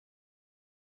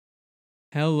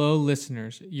Hello,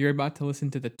 listeners. You're about to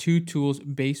listen to the Two Tools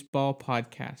Baseball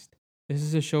Podcast. This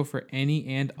is a show for any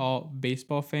and all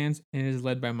baseball fans, and it is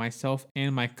led by myself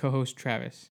and my co host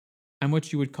Travis. I'm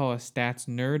what you would call a stats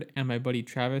nerd, and my buddy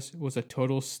Travis was a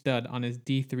total stud on his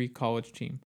D3 college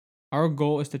team. Our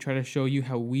goal is to try to show you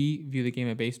how we view the game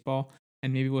of baseball,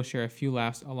 and maybe we'll share a few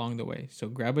laughs along the way. So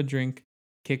grab a drink,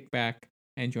 kick back,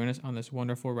 and join us on this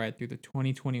wonderful ride through the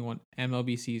 2021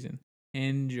 MLB season.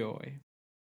 Enjoy.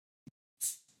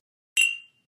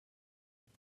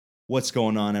 What's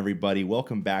going on, everybody?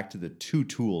 Welcome back to the Two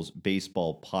Tools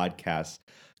Baseball Podcast,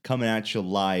 coming at you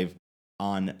live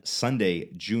on Sunday,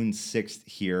 June 6th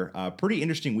here. Pretty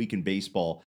interesting week in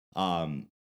baseball.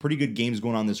 Pretty good games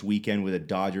going on this weekend with the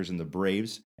Dodgers and the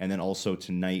Braves, and then also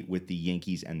tonight with the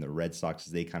Yankees and the Red Sox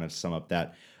as they kind of sum up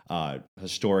that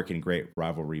historic and great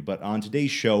rivalry. But on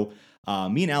today's show,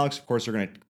 me and Alex, of course, are going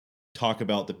to talk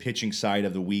about the pitching side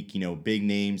of the week, big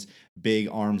names, big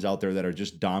arms out there that are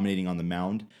just dominating on the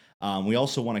mound. We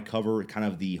also want to cover kind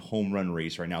of the home run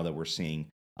race right now that we're seeing.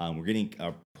 We're getting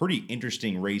a pretty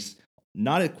interesting race,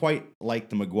 not quite like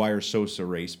the Maguire-Sosa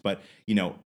race, but,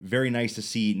 very nice to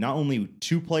see not only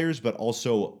two players, but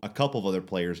also a couple of other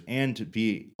players, and to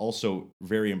be also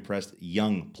very impressed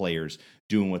young players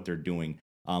doing what they're doing.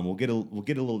 We'll get a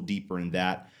little deeper in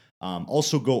that.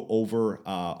 Also go over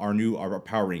our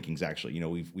power rankings. Actually,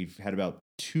 we've had about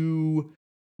 2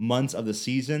 months of the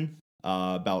season.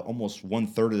 About almost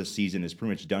 1/3 of the season is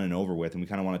pretty much done and over with, and we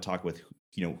kind of want to talk with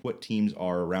what teams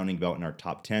are rounding about in our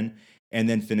top 10, and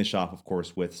then finish off, of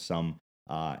course, with some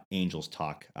Angels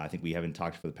talk. I think we haven't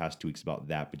talked for the past 2 weeks about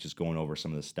that, but just going over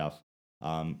some of the stuff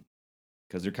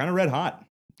because they're kind of red hot.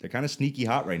 They're kind of sneaky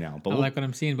hot right now. But I like what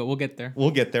I'm seeing, but we'll get there. We'll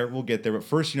get there. But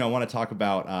first, I want to talk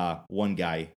about one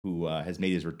guy who has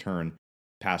made his return.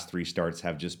 Past 3 starts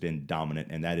have just been dominant,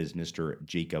 and that is Mr.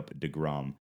 Jacob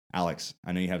deGrom. Alex,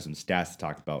 I know you have some stats to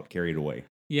talk about. Carry it away.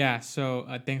 Yeah, so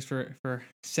thanks for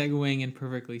segueing in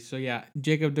perfectly. So yeah,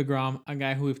 Jacob deGrom, a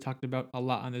guy who we've talked about a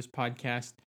lot on this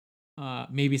podcast.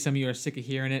 Maybe some of you are sick of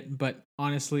hearing it, but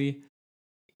honestly,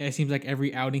 it seems like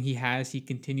every outing he has, he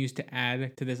continues to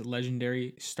add to this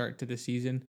legendary start to the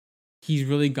season. He's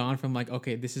really gone from like,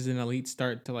 okay, this is an elite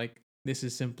start to like, this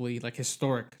is simply like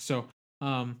historic. So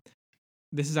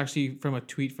this is actually from a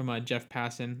tweet from Jeff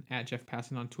Passan, at Jeff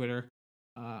Passan on Twitter.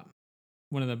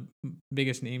 One of the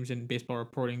biggest names in baseball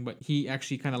reporting, but he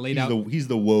actually kind of laid out. He's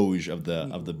the Woj of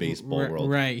the baseball world,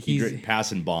 right? He's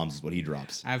passing bombs is what he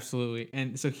drops. Absolutely,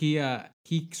 and so he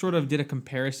sort of did a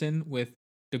comparison with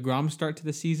deGrom's start to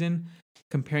the season,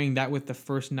 comparing that with the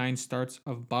first 9 starts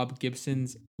of Bob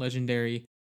Gibson's legendary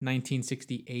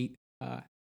 1968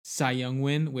 Cy Young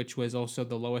win, which was also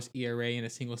the lowest ERA in a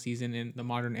single season in the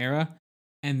modern era,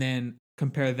 and then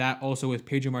compare that also with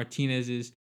Pedro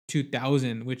Martinez's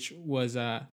 2000, which was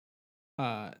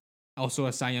also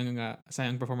a Cy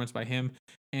Young performance by him,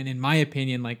 and in my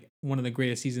opinion, like one of the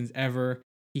greatest seasons ever.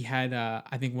 He had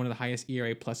I think one of the highest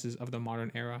ERA pluses of the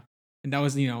modern era, and that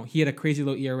was he had a crazy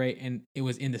low ERA, and it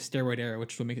was in the steroid era,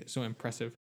 which will make it so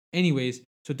impressive. Anyways,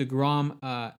 so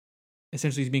deGrom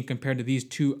essentially is being compared to these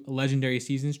 2 legendary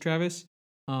seasons, Travis.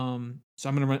 So I'm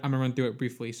gonna run through it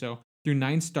briefly. So through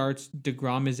 9 starts,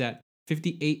 deGrom is at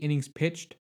 58 innings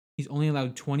pitched. He's only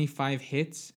allowed 25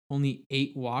 hits, only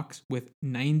 8 walks, with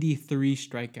 93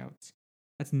 strikeouts.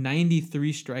 That's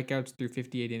 93 strikeouts through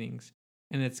 58 innings.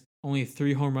 And it's only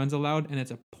 3 home runs allowed, and it's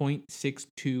a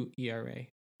 .62 ERA.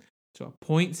 So a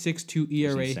 .62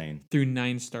 ERA through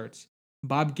 9 starts.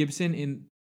 Bob Gibson,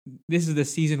 this is the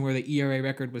season where the ERA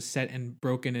record was set and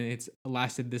broken, and it's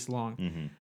lasted this long. Mm-hmm.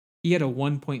 He had a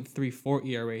 1.34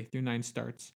 ERA through 9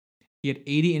 starts. He had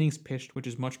 80 innings pitched, which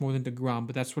is much more than deGrom,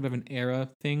 but that's sort of an era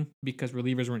thing because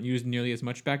relievers weren't used nearly as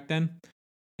much back then.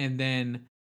 And then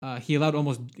he allowed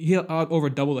over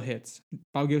double the hits.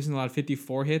 Bob Gibson allowed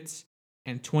 54 hits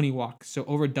and 20 walks. So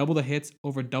over double the hits,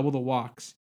 over double the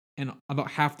walks, and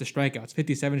about half the strikeouts,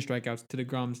 57 strikeouts to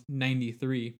deGrom's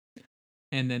 93.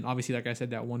 And then obviously, like I said,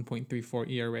 that 1.34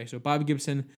 ERA. So Bob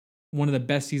Gibson, one of the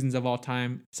best seasons of all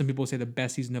time. Some people say the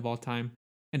best season of all time.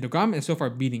 And deGrom is so far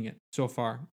beating it so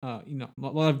far. A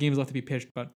lot of games left to be pitched,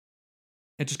 but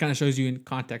it just kind of shows you in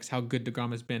context how good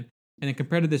deGrom has been. And then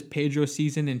compared to this Pedro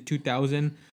season in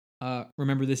 2000,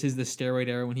 remember this is the steroid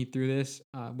era when he threw this,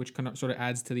 which kind of sort of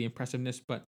adds to the impressiveness.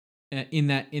 But in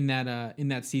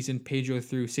that season, Pedro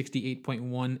threw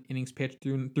 68.1 innings pitched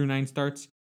through 9 starts,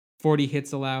 40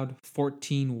 hits allowed,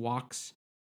 14 walks,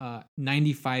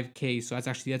 95 Ks. So that's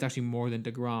actually more than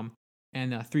deGrom.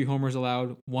 And 3 homers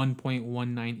allowed,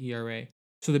 1.19 ERA.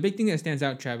 So the big thing that stands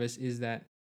out, Travis, is that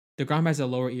DeGrom has a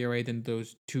lower ERA than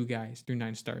those two guys through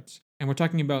 9 starts. And we're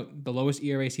talking about the lowest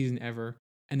ERA season ever,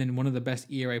 and then one of the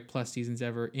best ERA plus seasons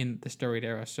ever in the steroid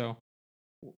era. So,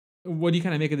 what do you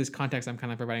kind of make of this context I'm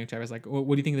kind of providing, Travis? Like, what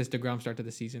do you think of this DeGrom start to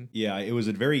the season? Yeah, it was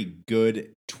a very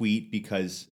good tweet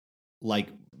because, like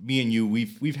me and you,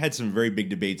 we've had some very big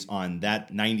debates on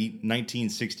that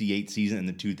 1968 season and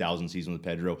the 2000 season with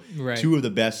Pedro. Right. Two of the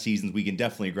best seasons. We can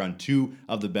definitely agree on two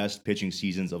of the best pitching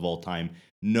seasons of all time.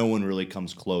 No one really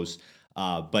comes close.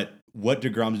 But what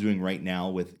DeGrom's doing right now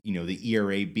with, the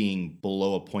ERA being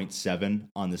below a 0.7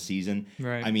 on the season,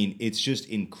 Right. I mean, it's just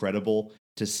incredible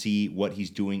to see what he's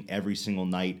doing every single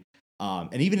night.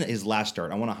 And even his last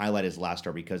start, I want to highlight his last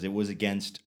start because it was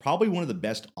against probably one of the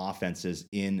best offenses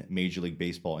in Major League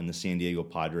Baseball in the San Diego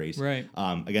Padres, Right.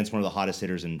 Against one of the hottest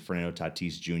hitters in Fernando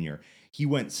Tatis Jr. He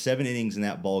went 7 innings in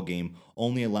that ball game,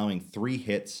 only allowing 3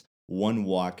 hits, 1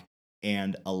 walk,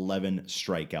 and 11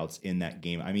 strikeouts in that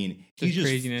game. I mean,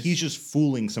 he's just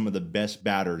fooling some of the best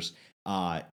batters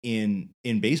in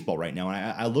baseball right now. And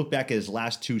I look back at his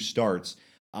last 2 starts.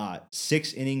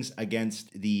 6 innings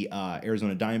against the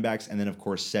Arizona Diamondbacks, and then of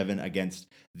course 7 against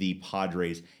the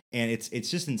Padres. And it's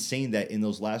just insane that in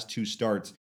those last 2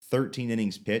 starts, 13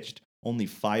 innings pitched, only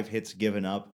 5 hits given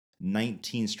up,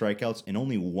 19 strikeouts, and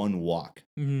only 1 walk.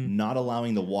 Mm-hmm. Not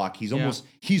allowing the walk. He's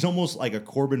almost like a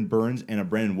Corbin Burns and a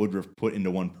Brandon Woodruff put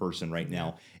into one person right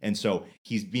now. And so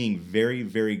he's being very,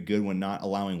 very good when not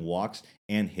allowing walks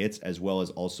and hits, as well as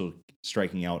also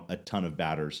striking out a ton of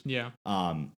batters. Yeah.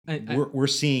 We're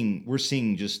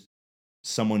seeing just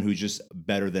someone who's just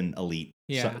better than elite.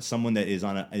 Yeah. Someone that is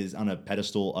on a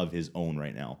pedestal of his own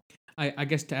right now. I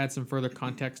guess to add some further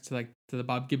context to the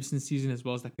Bob Gibson season as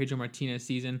well as the Pedro Martinez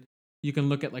season, you can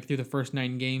look at through the first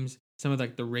 9 games some of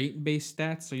the rate based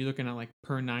stats. So you're looking at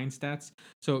per 9 stats.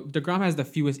 So DeGrom has the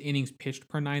fewest innings pitched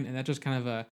per 9, and that's just kind of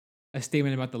a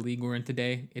statement about the league we're in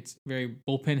today. It's very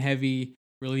bullpen heavy,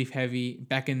 relief heavy.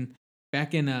 Back in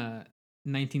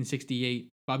 1968,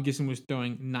 Bob Gibson was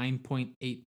throwing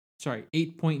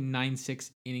 8.96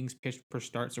 innings pitched per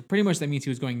start. So pretty much that means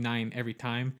he was going 9 every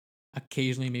time.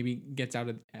 Occasionally maybe gets out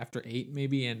after 8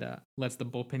 maybe and lets the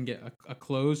bullpen get a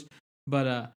close.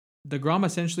 But DeGrom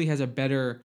essentially has a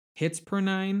better hits per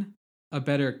 9, a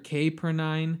better K per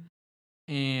 9,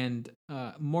 and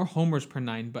more homers per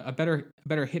 9, but a better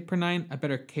hit per 9, a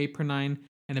better K per 9,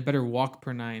 and a better walk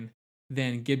per 9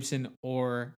 than Gibson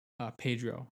or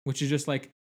Pedro, which is just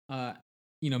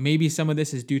maybe some of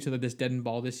this is due to this deadened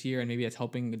ball this year, and maybe that's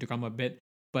helping DeGrom a bit.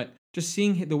 But just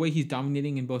seeing the way he's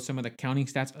dominating in both some of the counting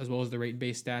stats as well as the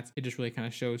rate-based stats, it just really kind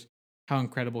of shows how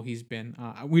incredible he's been.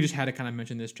 We just had to kind of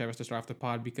mention this, Travis, to start off the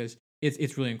pod because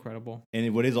it's really incredible.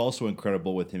 And what is also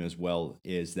incredible with him as well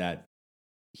is that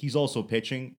he's also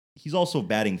pitching. He's also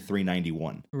batting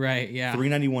 .391. Right, yeah.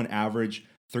 .391 average,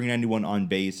 .391 on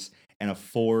base, and a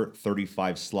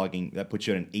 .435 slugging. That puts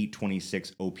you at an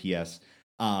 .826 OPS.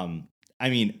 I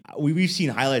mean, we've seen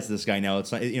highlights of this guy now.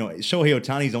 It's not, Shohei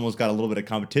Ohtani's almost got a little bit of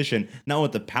competition, not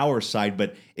with the power side,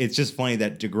 but it's just funny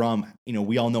that DeGrom,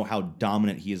 we all know how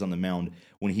dominant he is on the mound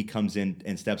when he comes in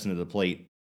and steps into the plate.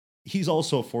 He's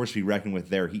also a force to be reckoned with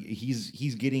there.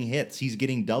 He's getting hits, he's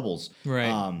getting doubles.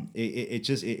 Right.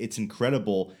 It's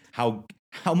incredible how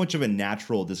much of a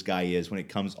natural this guy is when it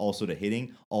comes also to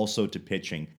hitting, also to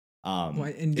pitching.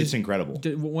 It's incredible.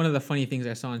 One of the funny things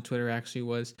I saw on Twitter actually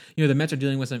was, the Mets are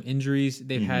dealing with some injuries.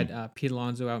 They've had Pete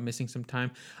Alonso out missing some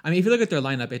time. I mean, if you look at their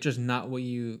lineup, it's just not what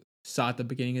you saw at the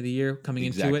beginning of the year coming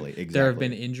into it. Exactly. There have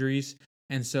been injuries.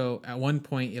 And so at one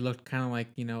point it looked kind of like,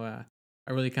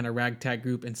 a really kind of ragtag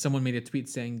group. And someone made a tweet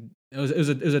saying it was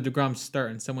a DeGrom start.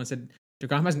 And someone said,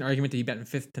 DeGrom has an argument that he batting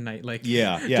 5th tonight.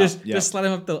 Just slide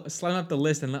him up the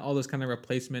list and let all those kind of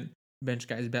replacement bench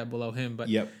guys bat below him, but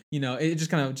it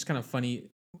just kind of funny.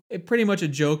 It pretty much a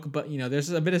joke, but there's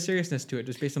a bit of seriousness to it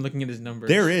just based on looking at his numbers.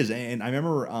 There is, and I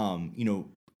remember a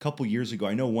couple years ago,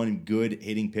 I know one good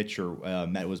hitting pitcher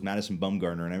was Madison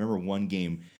Bumgarner, and I remember one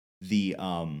game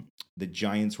the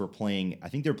Giants were playing. I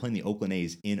think they were playing the Oakland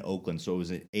A's in Oakland, so it was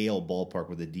an AL ballpark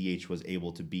where the DH was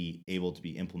able to be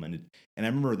implemented. And I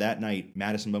remember that night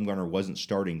Madison Bumgarner wasn't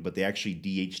starting, but they actually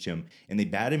DH'd him and they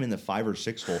batted him in the 5 or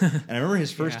 6 hole. And I remember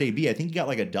his first AB, I think he got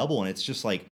a double, and it's just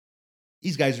like,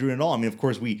 these guys are doing it all. I mean, of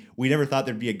course, we never thought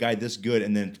there'd be a guy this good,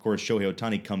 and then of course Shohei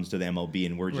Ohtani comes to the MLB,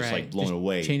 and we're just blown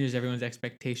away. Changes everyone's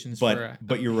expectations for a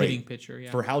you're hitting right. pitcher.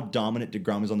 Yeah. For how dominant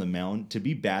DeGrom is on the mound, to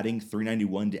be batting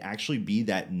 .391, to actually be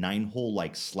that 9-hole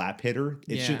slap hitter,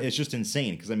 it's just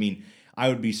insane. Because I mean, I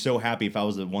would be so happy if I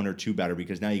was a 1 or 2 batter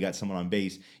because now you got someone on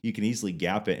base. You can easily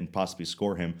gap it and possibly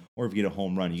score him. Or if you get a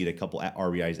home run, you get a couple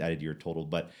RBIs added to your total.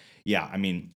 But yeah, I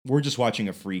mean, we're just watching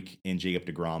a freak in Jacob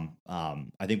deGrom.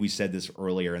 I think we said this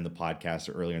earlier in the podcast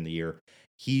or earlier in the year.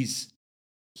 He's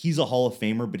a Hall of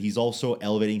Famer, but he's also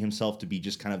elevating himself to be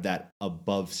just kind of that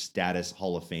above status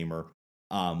Hall of Famer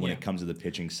when it comes to the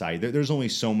pitching side. There's only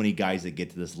so many guys that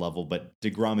get to this level, but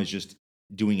deGrom is just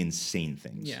doing insane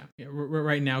things. Yeah.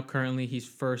 Right now, currently, he's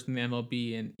first in the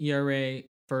MLB in ERA,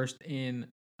 first in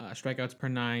strikeouts per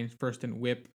 9, first in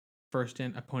WHIP, first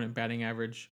in opponent batting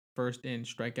average, first in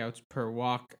strikeouts per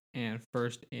walk, and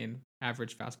first in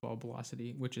average fastball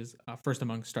velocity, which is first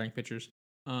among starting pitchers.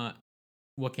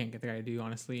 What can't get the guy to do,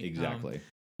 honestly? Exactly.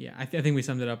 Yeah, I think we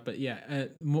summed it up. But yeah,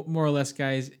 more or less,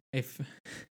 guys, if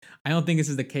I don't think this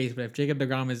is the case, but if Jacob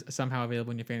deGrom is somehow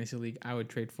available in your fantasy league, I would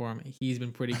trade for him. He's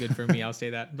been pretty good for me. I'll say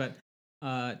that. But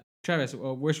Travis,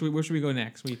 where should we go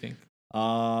next? What do you think?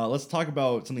 Let's talk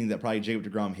about something that probably Jacob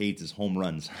deGrom hates is home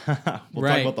runs. We'll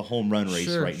Right. talk about the home run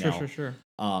race right now. Sure.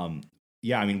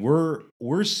 Yeah, I mean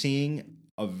we're seeing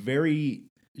a very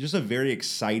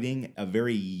exciting, a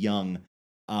very young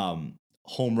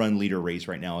home run leader race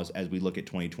right now as we look at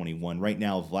 2021. Right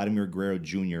now, Vladimir Guerrero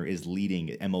Jr. is leading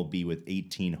MLB with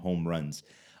 18 home runs.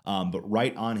 But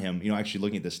right on him, actually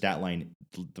looking at the stat line,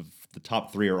 the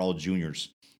top 3 are all juniors.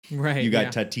 Right. You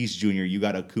got Tatis Jr., you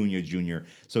got Acuna Jr.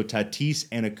 So Tatis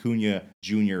and Acuna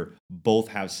Jr. both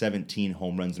have 17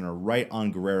 home runs and are right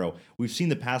on Guerrero. We've seen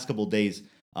the past couple of days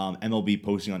MLB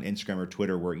posting on Instagram or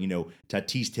Twitter where,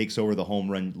 Tatis takes over the home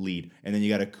run lead and then you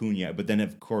got Acuna. But then,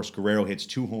 of course, Guerrero hits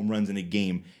 2 home runs in a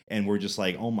game and we're just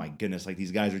like, oh, my goodness, like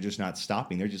these guys are just not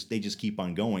stopping. They just keep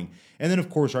on going. And then, of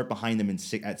course, right behind them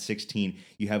at 16,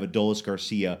 you have Adolis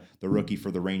Garcia, the rookie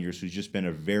for the Rangers, who's just been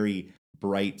a very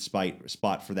bright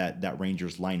spot for that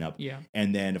Rangers lineup. Yeah.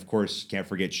 And then, of course, can't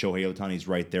forget Shohei Ohtani's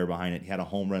right there behind it. He had a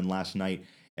home run last night.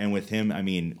 And with him, I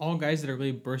mean, all guys that are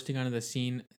really bursting onto the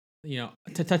scene.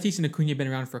 Tatis and Acuna have been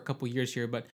around for a couple years here,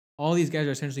 but all these guys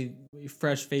are essentially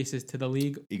fresh faces to the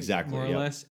league, exactly, more or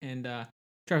less. And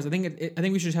Charles, I think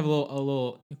we should just have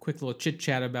a quick little chit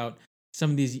chat about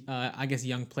some of these, I guess,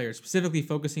 young players, specifically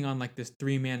focusing on like this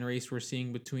 3-man race we're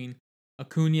seeing between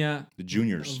Acuna, the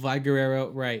juniors, Vlad Guerrero,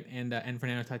 right, and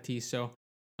Fernando Tatis. So,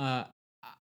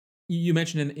 you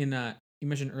mentioned you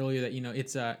mentioned earlier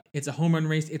that it's a home run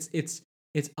race.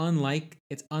 It's unlike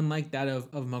that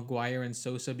of Maguire and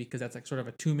Sosa because that's like sort of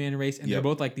a 2-man race, and they're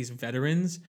both like these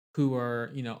veterans who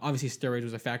are obviously steroids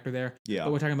was a factor there. Yeah,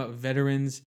 but we're talking about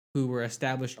veterans who were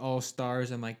established all-stars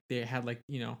and like they had like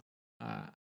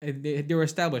they were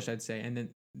established, I'd say, and then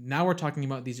now we're talking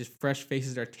about these just fresh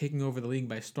faces that are taking over the league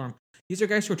by storm. These are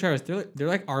guys who are Travis. They're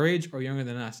like our age or younger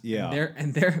than us. Yeah,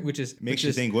 and they're which makes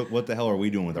you think what the hell are we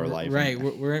doing with our life? Right,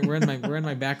 we're in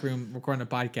my back room recording a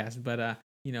podcast, but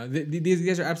these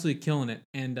guys are absolutely killing it,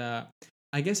 and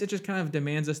I guess it just kind of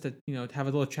demands us to have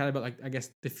a little chat about like I guess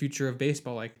the future of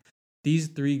baseball. Like these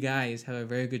 3 guys have a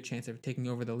very good chance of taking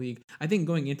over the league. I think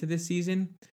going into this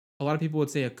season, a lot of people would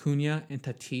say Acuna and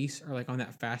Tatis are like on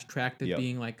that fast track to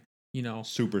being like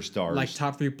superstars, like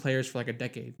top 3 players for like a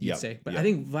decade. You'd say, but yep. I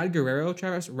think Vlad Guerrero,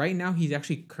 Travis, right now he's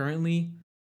actually currently,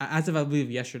 as of I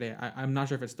believe yesterday, I'm not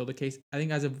sure if it's still the case. I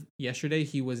think as of yesterday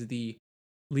he was the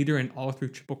leader in all 3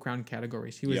 Triple Crown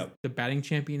categories. He was the batting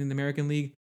champion in the American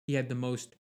League. He had the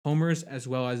most homers as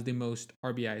well as the most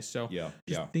RBIs. So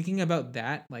thinking about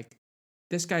that, like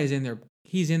this guy is in there.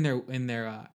 He's in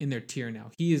their tier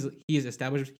now. He is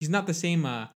established. He's not the same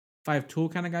 5-tool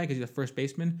kind of guy because he's a first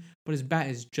baseman, but his bat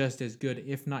is just as good,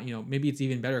 if not maybe it's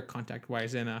even better contact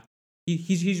wise. And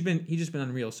he's just been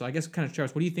unreal. So I guess kind of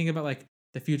Charles, what do you think about like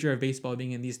the future of baseball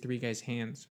being in these 3 guys'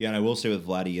 hands? Yeah, and I will say with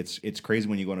Vladdy, it's crazy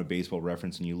when you go on a Baseball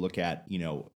Reference and you look at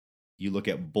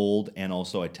bold and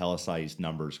also italicized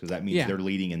numbers because that means they're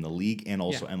leading in the league and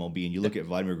also MLB. And you look at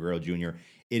Vladimir Guerrero Jr.,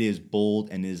 it is bold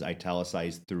and is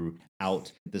italicized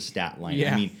throughout the stat line.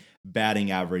 Yeah. I mean,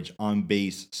 batting average, on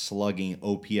base, slugging,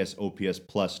 OPS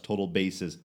plus, total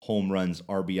bases, home runs,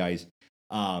 RBIs.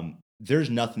 There's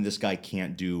nothing this guy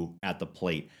can't do at the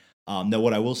plate. Now,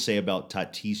 what I will say about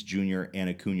Tatis Jr. and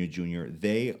Acuna Jr.,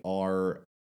 they are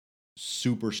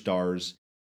superstars,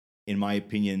 in my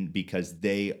opinion, because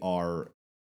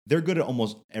they're good at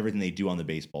almost everything they do on the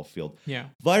baseball field. Yeah.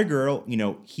 Vlad Guerrero,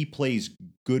 he plays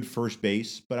good first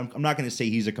base, but I'm not going to say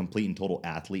he's a complete and total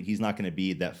athlete. He's not going to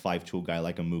be that 5-tool guy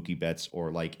like a Mookie Betts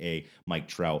or like a Mike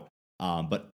Trout.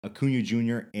 But Acuna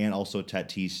Jr. and also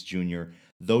Tatis Jr.,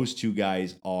 those 2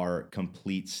 guys are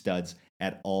complete studs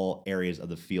at all areas of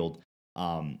the field.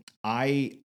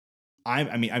 I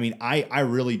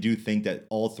really do think that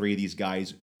all 3 of these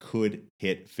guys could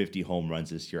hit 50 home runs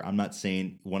this year. I'm not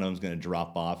saying one of them's going to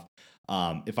drop off.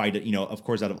 If I, of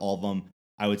course, out of all of them,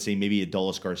 I would say maybe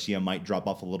Adolis Garcia might drop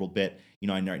off a little bit.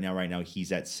 Right now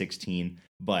he's at 16,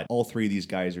 but all three of these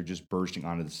guys are just bursting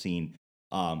onto the scene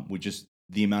with just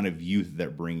the amount of youth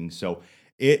they're bringing. So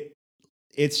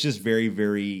it's just very,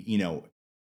 very,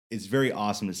 it's very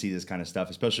awesome to see this kind of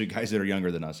stuff, especially guys that are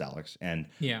younger than us, Alex. And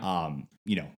Yeah.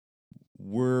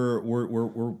 we're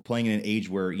playing in an age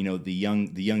where the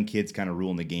young kids kind of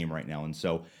ruling the game right now, and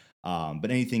so.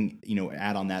 But anything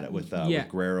add on that with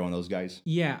Guerrero and those guys?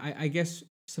 Yeah, I guess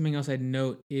something else I'd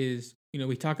note is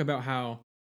we talk about how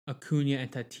Acuna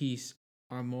and Tatis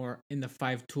are more in the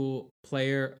five-tool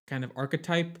player kind of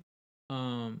archetype.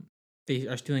 They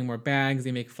are stealing more bags.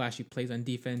 They make flashy plays on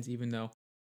defense, even though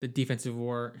the defensive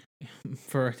war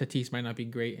for Tatis might not be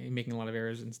great, making a lot of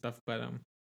errors and stuff. But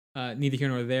neither here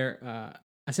nor there.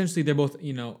 Essentially, they're both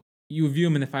you view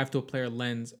him in the five-tool player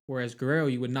lens, whereas Guerrero,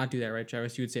 you would not do that, right,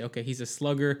 Travis? You would say, okay, he's a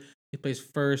slugger. He plays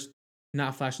first,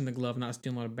 not flashing the glove, not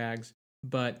stealing a lot of bags.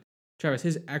 But Travis,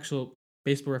 his actual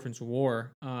Baseball Reference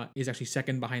WAR is actually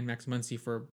second behind Max Muncy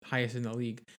for highest in the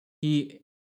league.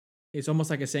 It's almost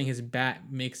like saying his bat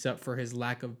makes up for his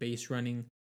lack of base running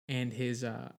and his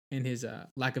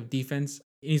lack of defense.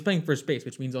 And he's playing first base,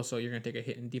 which means also you're going to take a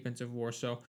hit in defensive WAR.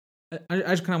 So I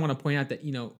just kind of want to point out that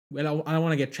I don't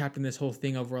want to get trapped in this whole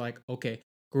thing of where like, okay,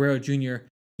 Guerrero Jr.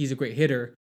 he's a great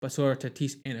hitter, but so are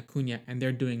Tatis and Acuna, and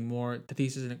they're doing more.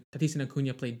 Tatis and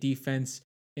Acuna play defense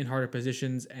in harder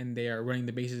positions, and they are running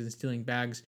the bases and stealing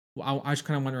bags. Well, I just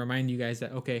kind of want to remind you guys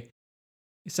that okay,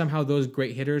 somehow those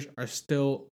great hitters are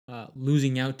still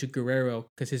losing out to Guerrero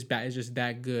because his bat is just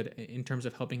that good in terms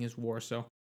of helping his WAR. So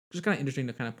just kind of interesting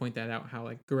to kind of point that out, how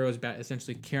like Guerrero's bat is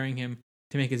essentially carrying him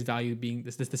to make his value being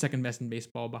this the second best in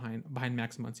baseball behind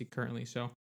Max Muncy currently.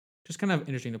 So just kind of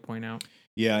interesting to point out.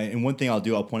 Yeah, and one thing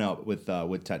I'll point out with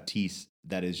Tatis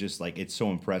that is just like it's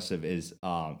so impressive is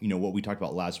what we talked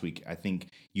about last week. I think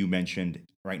you mentioned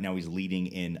right now he's leading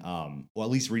in at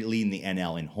least leading the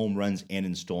NL in home runs and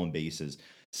in stolen bases.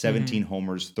 17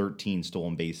 homers, 13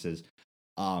 stolen bases.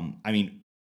 I don't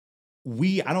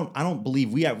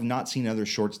believe we have not seen another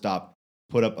shortstop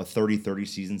put up a 30-30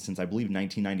 season since I believe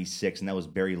 1996, and that was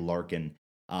Barry Larkin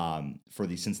for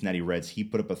the Cincinnati Reds. He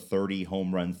put up a 30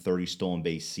 home run, 30 stolen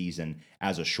base season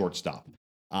as a shortstop.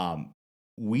 I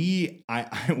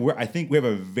think we have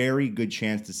a very good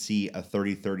chance to see a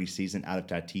 30-30 season out of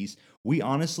Tatis. We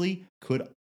honestly could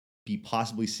be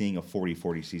possibly seeing a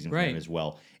 40-40 season for him as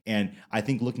well. And I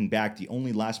think looking back, the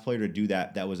only last player to do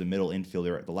that was a middle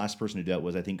infielder. The last person to do that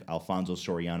was, I think, Alfonso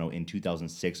Soriano in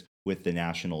 2006 with the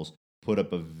Nationals. Put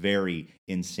up a very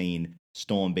insane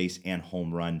stolen base and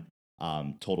home run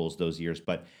totals those years.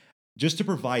 But just to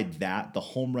provide that, the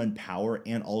home run power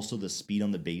and also the speed on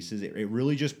the bases, it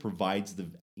really just provides the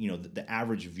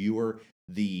average viewer,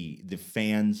 the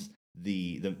fans,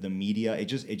 the media. It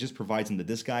just provides them that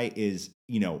this guy is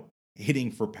hitting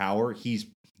for power. He's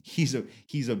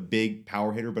a big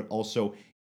power hitter, but also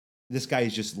this guy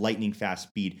is just lightning fast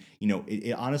speed.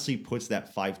 It honestly puts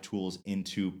that five tools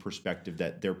into perspective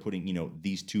that they're putting,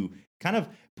 these two kind of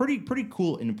pretty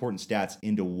cool and important stats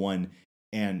into one.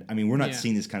 And I mean, we're not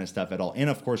seeing this kind of stuff at all. And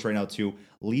of course, right now too,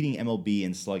 leading MLB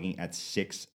in slugging at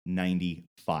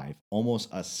 695, almost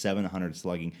a 700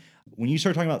 slugging. When you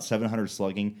start talking about 700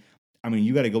 slugging, I mean,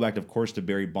 you got to go back, of course, to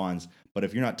Barry Bonds. But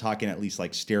if you're not talking at least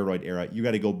like steroid era, you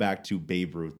got to go back to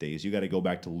Babe Ruth days. You got to go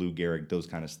back to Lou Gehrig, those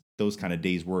kind of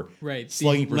days where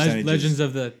slugging percentages, legends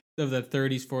of the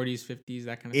 30s, 40s, 50s,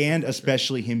 that kind of and stuff,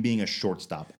 especially him being a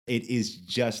shortstop. It is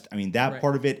just, I mean, that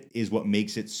part of it is what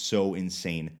makes it so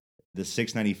insane. The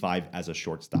 695 as a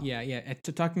shortstop. Yeah.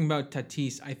 Talking about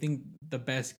Tatis, I think the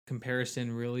best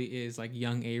comparison really is like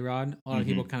young A-Rod. A lot of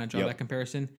people kind of draw that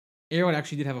comparison. A-Rod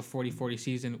actually did have a 40-40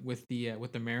 season with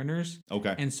the Mariners.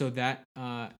 Okay. And so that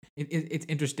it's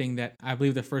interesting that I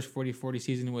believe the first 40-40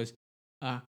 season was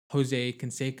Jose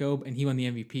Canseco, and he won the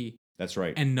MVP. That's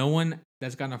right. And no one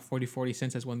that's gotten a 40-40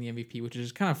 since has won the MVP, which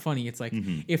is kind of funny. It's like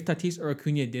if Tatis or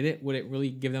Acuna did it, would it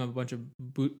really give them a bunch of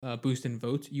boost in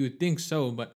votes? You would think so,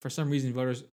 but for some reason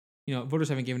voters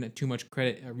haven't given it too much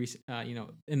credit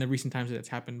in the recent times that it's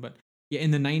happened. But yeah,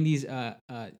 in the 90s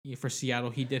for Seattle,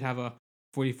 he did have a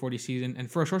 40-40 season, and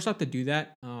for a shortstop to do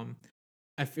that,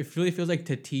 it really feels like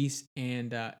Tatis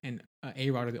and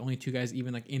A-Rod are the only two guys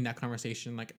even like in that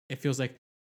conversation. Like it feels like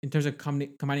in terms of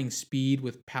combining speed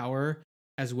with power,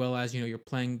 as well as you're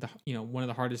playing the one of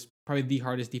the hardest, probably the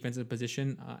hardest defensive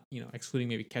position, excluding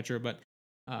maybe catcher, but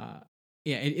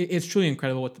it's truly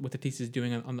incredible what Tatis is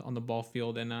doing on the ball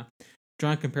field, and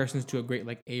drawing comparisons to a great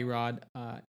like A-Rod.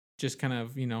 just kind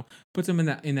of, puts him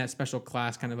in that special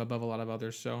class kind of above a lot of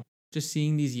others. So just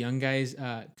seeing these young guys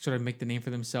sort of make the name for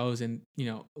themselves, and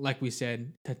like we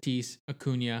said, Tatis,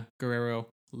 Acuna, Guerrero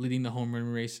leading the home run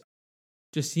race.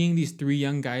 Just seeing these three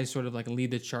young guys sort of like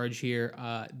lead the charge here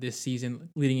this season,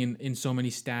 leading in so many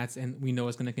stats, and we know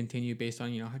it's going to continue based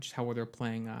on just how well they're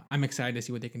playing. I'm excited to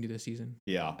see what they can do this season.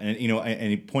 Yeah,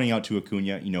 and pointing out to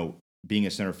Acuna, being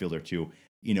a center fielder too,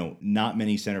 not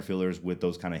many center fielders with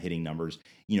those kind of hitting numbers.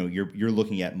 You're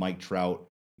looking at Mike Trout,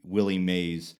 Willie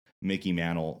Mays, Mickey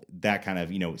Mantle, that kind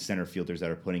of, center fielders that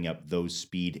are putting up those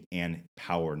speed and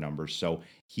power numbers. So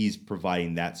he's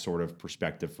providing that sort of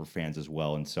perspective for fans as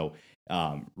well. And so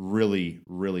really,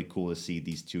 really cool to see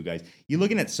these two guys. You're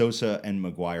looking at Sosa and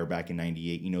McGuire back in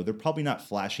 98, they're probably not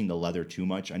flashing the leather too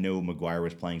much. I know McGuire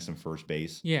was playing some first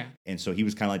base. Yeah. And so he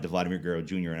was kind of like the Vladimir Guerrero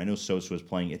Jr. And I know Sosa was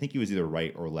playing, I think he was either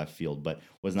right or left field, but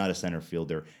was not a center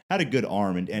fielder. Had a good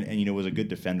arm and was a good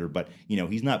defender, but,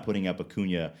 he's not putting up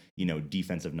Acuna,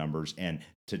 defensive numbers. And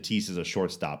Tatis is a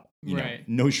shortstop.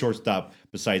 No shortstop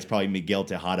besides probably Miguel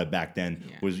Tejada back then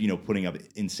was, putting up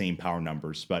insane power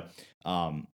numbers. But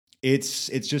it's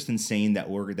just insane that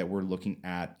we're looking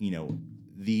at,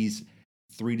 these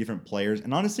three different players.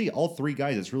 And honestly, all three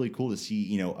guys, it's really cool to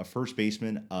see, a first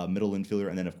baseman, a middle infielder,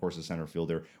 and then of course a center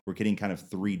fielder. We're getting kind of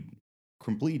three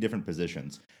completely different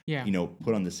positions,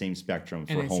 put on the same spectrum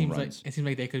for home runs. It seems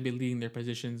like they could be leading their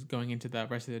positions going into the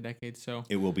rest of the decade. So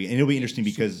it will be, and it'll be interesting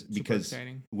because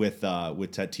exciting. with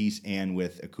Tatis and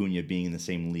with Acuna being in the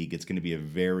same league, it's going to be a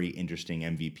very interesting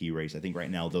MVP race. I think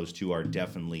right now those two are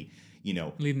definitely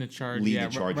leading the charge.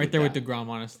 Right there with DeGrom,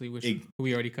 honestly, which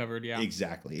we already covered. Yeah,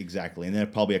 exactly. And then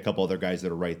probably a couple other guys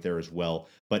that are right there as well,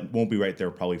 but won't be right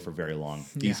there probably for very long.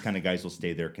 These kind of guys will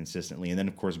stay there consistently, and then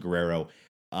of course Guerrero.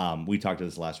 We talked to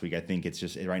this last week. I think it's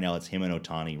just right now it's him and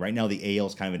Ohtani. Right now the AL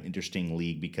is kind of an interesting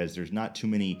league because there's not too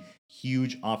many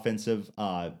huge offensive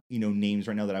names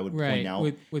right now that I would point out.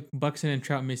 With Buxton and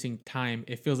Trout missing time,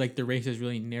 it feels like the race is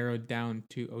really narrowed down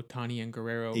to Ohtani and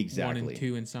Guerrero, 1 and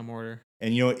 2 in some order.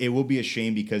 And it will be a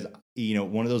shame because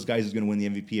one of those guys is going to win the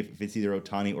MVP if it's either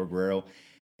Ohtani or Guerrero.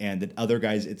 And the other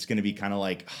guys, it's going to be kind of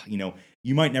like,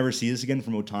 you might never see this again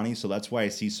from Ohtani. So that's why I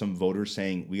see some voters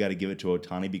saying we got to give it to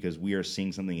Ohtani because we are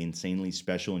seeing something insanely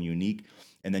special and unique.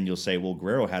 And then you'll say, well,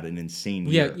 Guerrero had an insane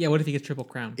year. Yeah. What if he gets Triple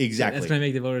Crown? Exactly. That's going to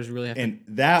make the voters really have to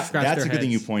that's a good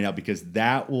thing you point out because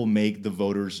that will make the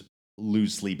voters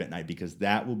lose sleep at night because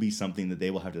that will be something that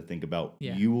they will have to think about.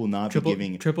 Yeah. You will not be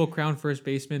giving Triple Crown first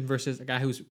baseman versus a guy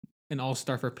who's an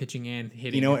all-star for pitching and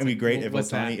hitting. It'd be great if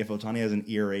Ohtani has an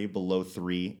ERA below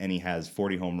 3 and he has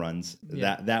 40 home runs.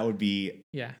 That would be.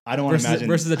 Yeah. I don't want to imagine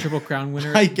versus a Triple Crown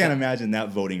winner. I can't imagine that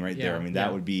voting right there. I mean,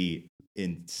 that would be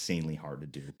insanely hard to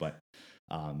do. But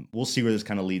we'll see where this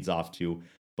kind of leads off to.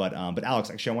 But Alex,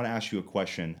 actually, I want to ask you a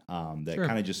question that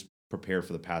kind of just prepared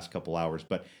for the past couple hours.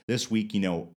 But this week,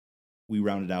 we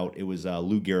rounded out. It was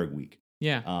Lou Gehrig week.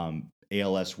 Yeah.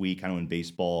 ALS week, kind of in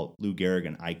baseball. Lou Gehrig,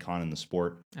 an icon in the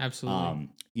sport. Absolutely.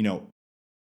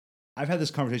 I've had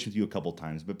this conversation with you a couple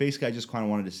times, but basically, I just kind of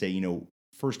wanted to say,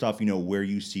 first off, where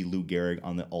you see Lou Gehrig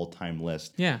on the all-time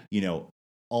list. Yeah.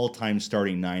 All-time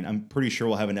starting 9. I'm pretty sure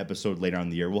we'll have an episode later on in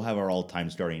the year. We'll have our all-time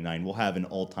starting 9. We'll have an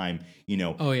all-time,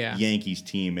 Yankees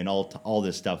team and all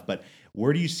this stuff. But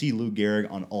where do you see Lou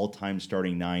Gehrig on all-time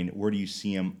starting 9? Where do you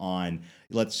see him on,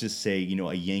 let's just say,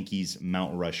 a Yankees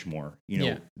Mount Rushmore?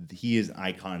 He is an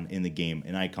icon in the game,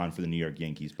 an icon for the New York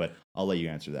Yankees. But I'll let you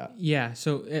answer that. Yeah,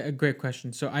 so a great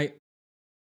question. So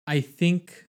I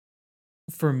think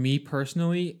for me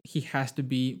personally, he has to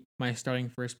be my starting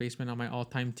first baseman on my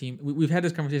all-time team. We've had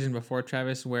this conversation before,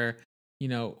 Travis, where,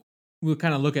 we'll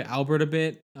kind of look at Albert a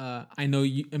bit. I know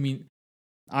you, I mean,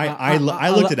 I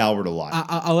looked at Albert a lot.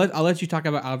 I'll let you talk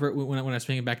about Albert when I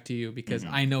swing it back to you because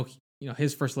I know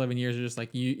his first 11 years are just like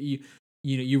you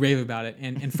rave about it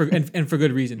and for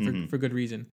good reason for good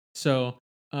reason. So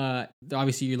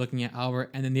obviously you're looking at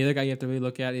Albert, and then the other guy you have to really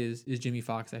look at is Jimmy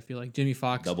Fox. I feel like Jimmy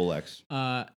Fox, Double X.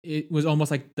 It was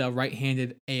almost like the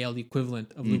right-handed AL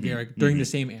equivalent of Lou Gehrig during the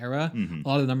same era. A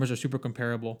lot of the numbers are super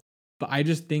comparable, but I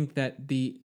just think that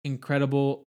the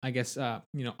incredible, I guess,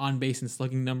 on base and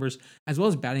slugging numbers, as well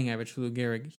as batting average for Lou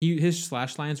Gehrig. His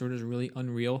slash lines were just really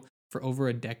unreal for over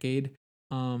a decade.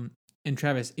 And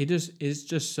Travis, it's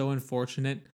just so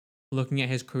unfortunate looking at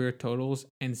his career totals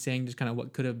and saying just kind of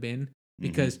what could have been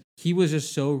because he was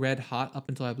just so red hot up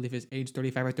until I believe his age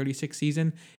 35 or 36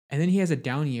 season, and then he has a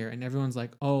down year, and everyone's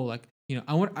like, oh, like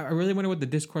I really wonder what the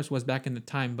discourse was back in the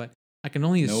time, but I can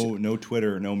only no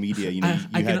Twitter, no media. You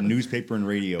had newspaper and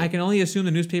radio. I can only assume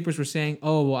the newspapers were saying,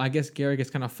 "Oh, well, I guess Gehrig has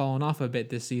kind of fallen off a bit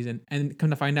this season," and come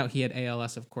to find out, he had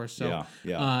ALS, of course. So,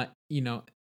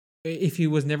 if he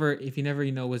never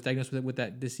was diagnosed with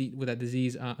that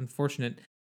disease, unfortunate.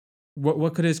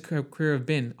 What could his career have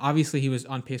been? Obviously, he was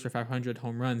on pace for 500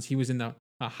 home runs. He was in the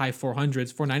high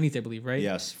 400s, 490s, I believe, right?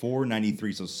 Yes,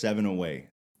 493, so 7 away.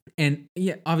 And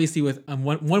yeah, obviously with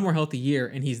one more healthy year,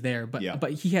 and he's there. But Yeah.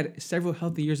 but he had several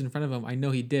healthy years in front of him. I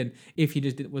know he did. If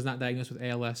he was not diagnosed with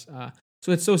ALS,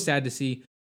 so it's so sad to see.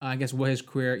 I guess what his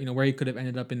career, where he could have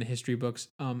ended up in the history books.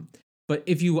 But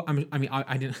if you, I didn't.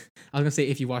 I was gonna say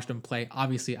if you watched him play.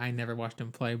 Obviously, I never watched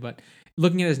him play. But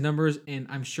looking at his numbers, and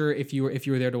I'm sure if you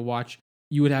were there to watch,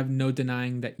 you would have no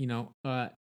denying that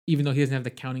even though he doesn't have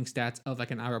the counting stats of like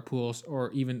an Ira Pujols,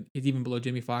 or he's even below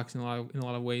Jimmy Fox in a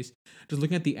lot of ways. Just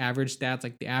looking at the average stats,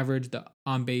 like the average, the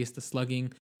on base, the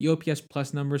slugging, the OPS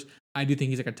plus numbers, I do think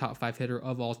he's like a top 5 hitter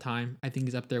of all time. I think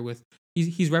he's up there with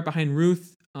he's right behind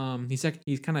Ruth.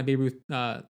 He's kind of Babe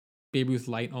Ruth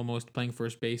light almost, playing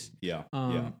first base. Yeah.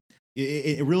 Yeah.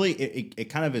 It really it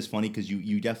kind of is funny because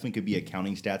you definitely could be a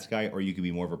counting stats guy, or you could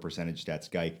be more of a percentage stats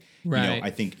guy. Right. I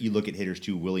think you look at hitters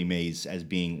too. Willie Mays as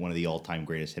being one of the all-time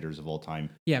greatest hitters of all time.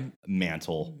 Yeah.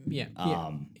 Mantle. Yeah.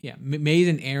 Mays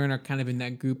and Aaron are kind of in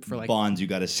that group for like Bonds. You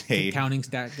got to say counting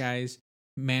stat guys.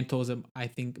 I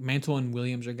think Mantle and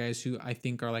Williams are guys who I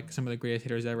think are like some of the greatest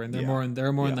hitters ever, and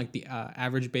they're more in like the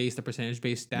average base, the percentage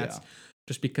base stats. Yeah.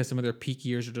 Just because some of their peak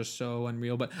years are just so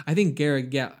unreal. But I think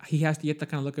Gehrig, you have to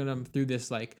kind of look at him through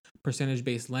this like percentage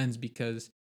based lens,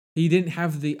 because he didn't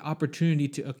have the opportunity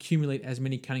to accumulate as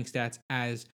many counting stats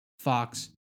as Fox,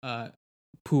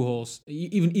 Pujols,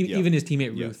 even his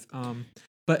teammate Ruth.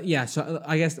 But yeah, so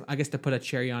I guess to put a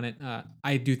cherry on it,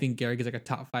 I do think Gehrig is like a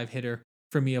top 5 hitter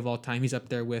for me of all time. He's up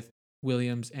there with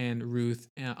Williams and Ruth,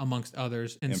 amongst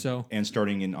others, and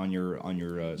starting in on your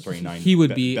starting 9, he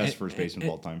would be best first baseman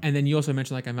of all time. And then you also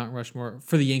mentioned like a Mount Rushmore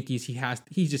for the Yankees. He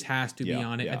just has to be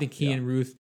on it. I think he and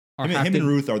Ruth him and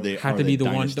Ruth have to be the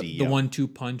dynasty, the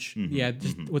 1-2 punch.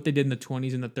 Mm-hmm, what they did in the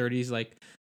 20s and the 30s, like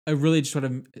really just sort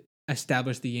of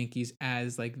established the Yankees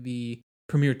as like the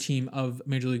premier team of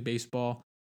Major League Baseball.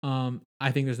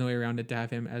 I think there's no way around it to have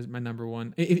him as my number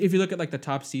one. If you look at like the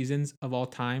top seasons of all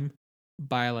time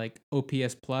by like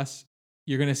OPS plus,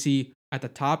 you're gonna see at the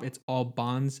top it's all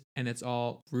Bonds and it's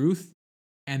all Ruth,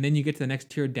 and then you get to the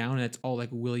next tier down and it's all like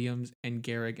Williams and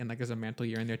Gehrig, and like there's a Mantle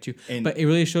year in there too. But it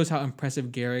really shows how impressive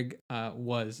Gehrig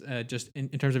was, just in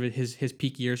terms of his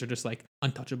peak years are just like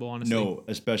untouchable, honestly. No,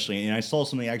 especially, and I saw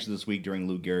something actually this week during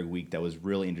Lou Gehrig week that was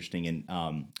really interesting.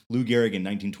 And Lou Gehrig in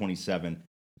 1927.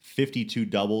 52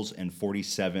 doubles and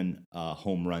 47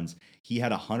 home runs. He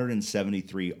had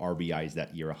 173 RBIs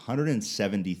that year.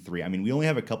 173. I mean, we only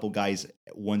have a couple guys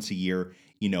once a year,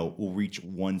 will reach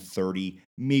 130,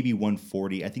 maybe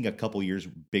 140. I think a couple years,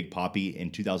 Big Papi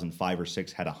in 2005 or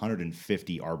 6 had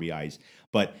 150 RBIs.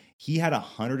 But he had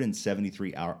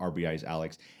 173 RBIs,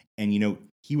 Alex. And,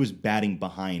 he was batting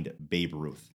behind Babe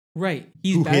Ruth. Right.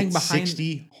 He's batting behind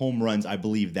 60 home runs, I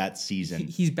believe, that season.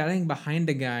 He's batting behind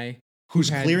a guy who's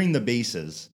clearing the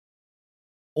bases,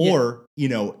 or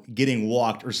getting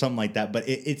walked or something like that. But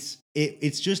it's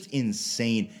just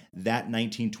insane, that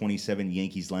 1927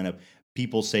 Yankees lineup.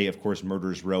 People say, of course,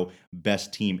 Murderers Row,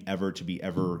 best team ever to be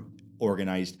ever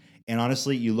organized. And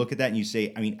honestly, you look at that and you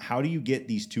say, I mean, how do you get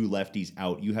these two lefties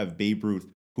out? You have Babe Ruth,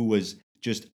 who was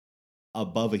just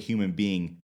above a human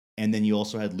being, and then you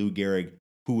also had Lou Gehrig,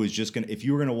 who was just if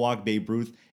you were gonna walk Babe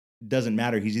Ruth, doesn't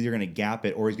matter. He's either going to gap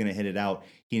it or he's going to hit it out.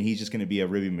 He's just going to be a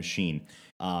ribby machine.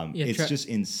 It's just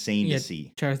insane to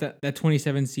see. Travis, that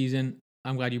 27 season,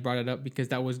 I'm glad you brought it up because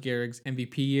that was Gehrig's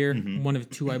MVP year, one of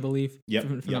 2, I believe, if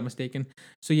I'm not mistaken.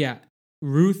 So yeah,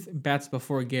 Ruth bats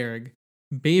before Gehrig.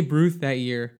 Babe Ruth that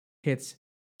year hits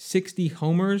 60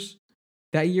 homers.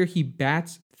 That year he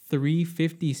bats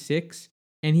 356,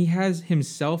 and he has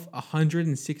himself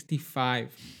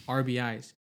 165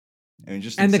 RBIs.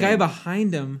 And the guy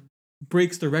behind him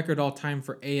breaks the record all time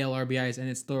for AL RBIs, and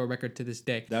it's still a record to this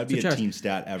day. That would be a team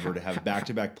stat ever, to have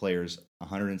back-to-back players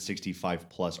 165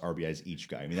 plus RBIs each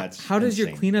guy. I mean, that's how does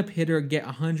your cleanup hitter get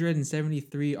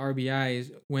 173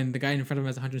 RBIs when the guy in front of him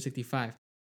has 165?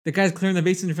 The guy's clearing the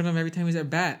bases in front of him every time he's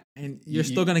at bat, and you're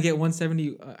still gonna get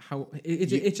 170.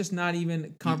 It's just not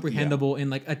even comprehensible. In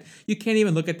like you can't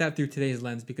even look at that through today's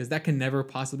lens, because that can never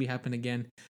possibly happen again.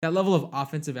 That level of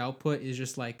offensive output is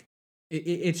just like.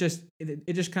 It just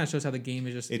kind of shows how the game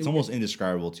is just. It's almost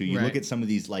indescribable too. You look at some of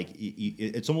these, like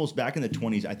it's almost back in the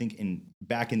 20s. I think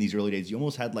back in these early days, you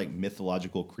almost had like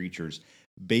mythological creatures,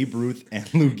 Babe Ruth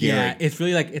and Lou Gehrig. Yeah, it's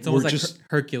really like it's almost like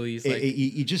Hercules. Like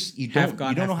you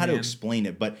don't know how to explain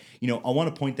it. But I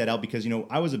want to point that out because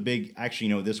I was a big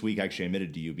this week I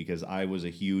admitted to you because I was a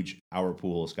huge Albert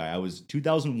Pujols guy. I was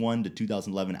 2001 to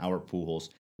 2011 Albert Pujols.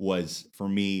 was for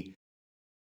me.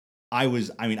 I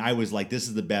was like, this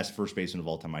is the best first baseman of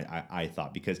all time. I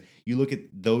thought, because you look at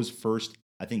those first,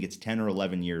 I think it's 10 or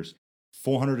 11 years,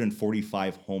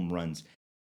 445 home runs.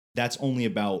 That's only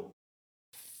about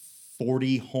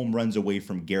 40 home runs away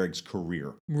from Gehrig's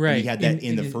career. Right. And he had that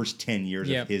in the first 10 years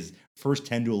yep. of his first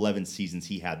 10 to 11 seasons.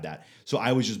 He had that. So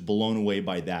I was just blown away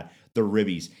by that. The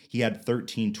ribbies, he had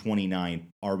 1329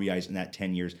 RBIs in that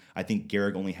 10 years. I think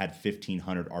Gehrig only had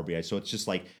 1,500 RBIs. So it's just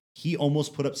like, he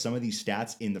almost put up some of these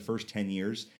stats in the first 10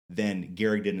 years than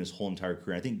Gehrig did in his whole entire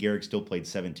career. I think Gehrig still played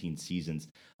 17 seasons.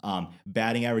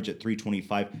 Batting average at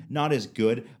 325, not as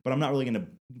good, but I'm not really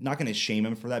not gonna shame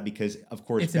him for that, because of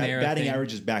course batting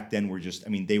averages back then were just,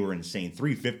 they were insane.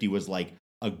 350 was like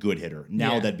a good hitter.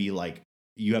 Now that'd be like,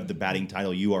 you have the batting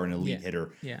title, you are an elite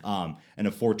hitter. Yeah. And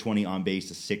a 420 on base,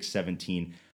 a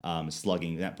 617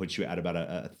 slugging, that puts you at about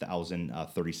a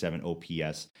 1,037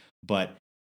 OPS. But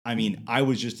I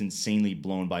was just insanely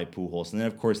blown by Pujols. And then,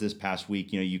 of course, this past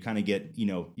week, you kind of get,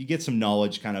 you get some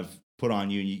knowledge kind of put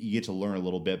on you, and you get to learn a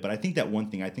little bit. But I think that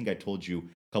one thing, I think I told you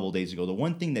a couple of days ago, the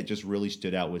one thing that just really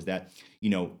stood out was that,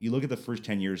 you look at the first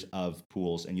 10 years of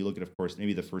Pujols, and you look at, of course,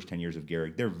 maybe the first 10 years of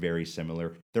Gehrig, they're very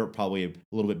similar. They're probably a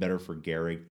little bit better for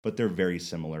Gehrig, but they're very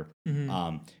similar.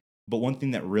 Mm-hmm. But one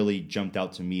thing that really jumped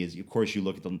out to me is, of course, you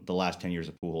look at the last 10 years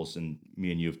of Pujols, and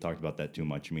me and you have talked about that too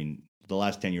much. The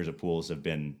last 10 years of Pujols have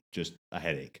been just a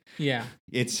headache. Yeah.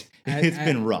 It's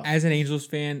been rough. As an Angels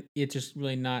fan, it's just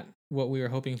really not what we were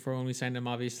hoping for when we signed him,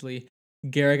 obviously.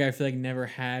 Gehrig, I feel like, never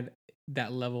had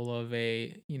that level of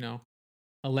a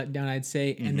letdown, I'd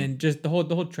say. Mm-hmm. And then just the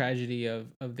whole tragedy of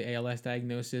the ALS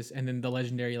diagnosis, and then the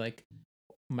legendary,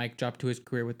 mic drop to his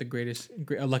career with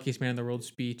the luckiest man in the world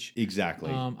speech. Exactly.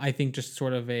 I think just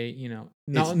sort of a,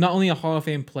 not only a Hall of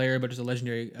Fame player, but just a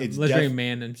legendary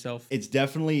man himself. It's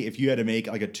definitely, if you had to make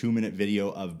like a 2-minute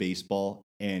video of baseball,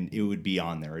 and it would be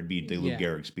on there, it'd be the Lou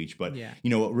Gehrig speech. But,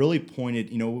 what really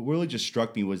what really just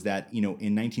struck me was that, in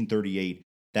 1938,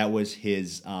 that was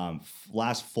his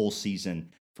last full season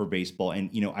for baseball. And,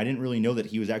 I didn't really know that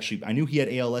he was actually, I knew he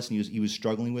had ALS and he was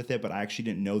struggling with it, but I actually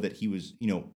didn't know that he was,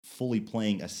 fully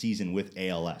playing a season with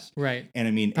ALS. Right.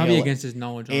 And probably against his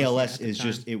knowledge. ALS is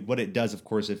just what it does. Of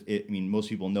course, most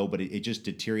people know, but it just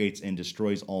deteriorates and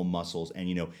destroys all muscles. And,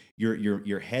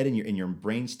 your head and your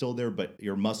brain's still there, but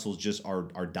your muscles just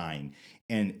are dying.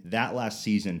 And that last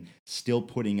season, still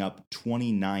putting up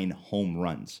 29 home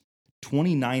runs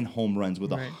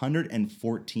with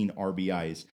 114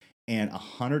 RBIs. And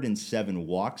 107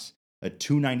 walks, a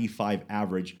 295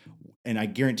 average. And I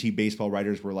guarantee baseball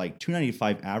writers were like,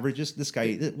 295 averages? This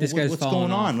guy, what's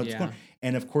going on? What's going on?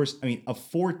 And of course, a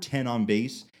 410 on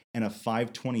base and a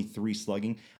 523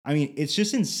 slugging. It's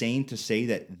just insane to say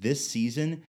that this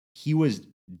season, he was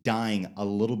dying a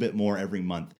little bit more every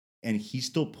month. And he's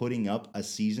still putting up a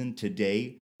season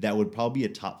today that would probably be a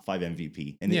top 5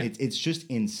 MVP. And it's just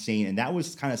insane. And that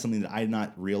was kind of something that I did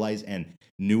not realize and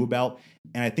knew about.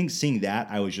 And I think seeing that,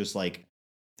 I was just like,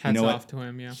 hats off to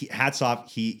him. Yeah. Hats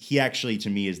off. He actually, to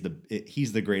me,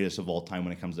 he's the greatest of all time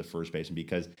when it comes to first baseman,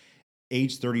 because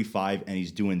age 35 and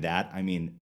he's doing that.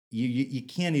 You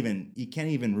can't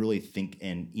even really think,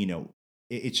 and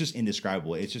it's just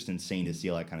indescribable. It's just insane to see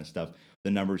all that kind of stuff,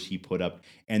 the numbers he put up.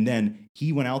 And then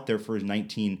he went out there for his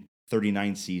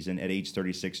 1939 season at age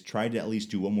 36, tried to at least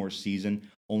do one more season,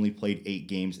 only played 8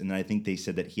 games. And then I think they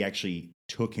said that he actually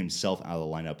took himself out of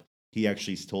the lineup. He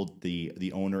actually told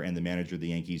the owner and the manager of the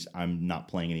Yankees, I'm not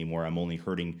playing anymore. I'm only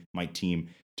hurting my team.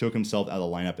 Took himself out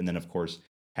of the lineup. And then, of course,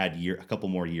 had a couple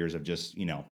more years of just,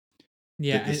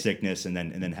 the sickness, and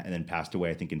then passed away,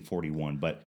 I think, in 41.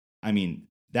 But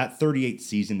that 38th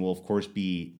season will, of course,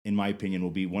 be, in my opinion,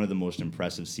 will be one of the most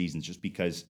impressive seasons, just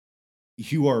because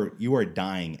you are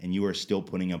dying and you are still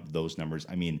putting up those numbers.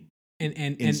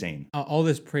 Insane. And all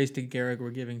this praise to Gehrig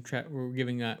we're giving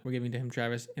to him,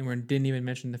 Travis, and we didn't even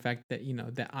mention the fact that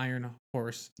that Iron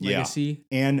Horse legacy,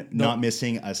 and not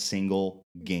missing a single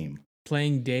game,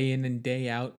 playing day in and day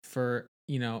out for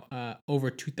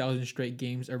over 2,000 straight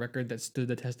games, a record that stood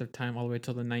the test of time all the way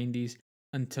till the 90s,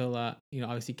 until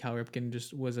obviously Cal Ripken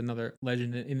just was another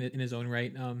legend in his own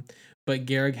right. But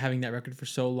Gehrig having that record for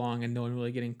so long and no one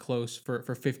really getting close for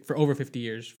over 50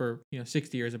 years, for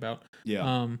 60 years about.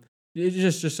 Yeah.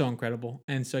 It's just so incredible.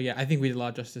 And so I think we did a lot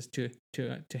of justice to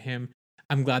him.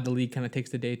 I'm glad the league kind of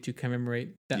takes the day to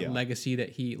commemorate that legacy that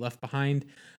he left behind.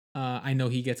 I know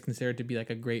he gets considered to be like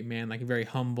a great man, like very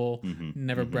humble,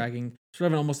 never bragging,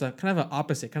 sort of almost kind of an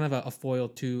opposite, kind of a foil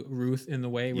to Ruth in the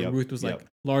way where Ruth was like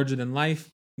larger than life.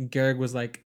 Gehrig was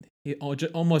like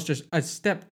almost just a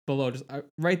step below, just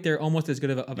right there, almost as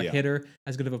good of a hitter,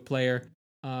 as good of a player.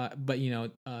 But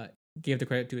gave the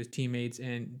credit to his teammates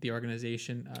and the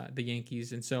organization, the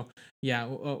Yankees. And so, yeah,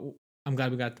 I'm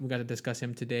glad we got to discuss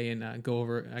him today and go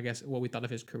over, I guess, what we thought of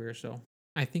his career. So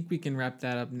I think we can wrap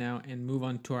that up now and move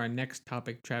on to our next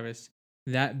topic, Travis.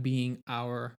 That being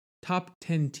our top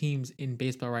 10 teams in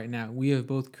baseball right now. We have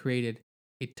both created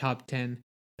a top 10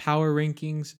 power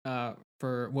rankings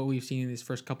for what we've seen in these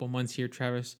first couple months here,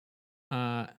 Travis.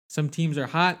 Some teams are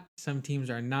hot, some teams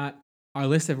are not. Our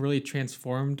lists have really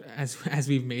transformed as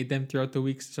we've made them throughout the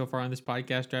weeks so far on this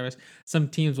podcast, Travis. Some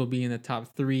teams will be in the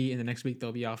top 3, and the next week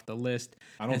they'll be off the list.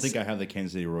 I don't think I have the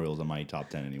Kansas City Royals on my top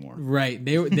 10 anymore. Right,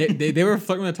 they were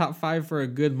flirting with the top 5 for a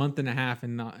good month and a half,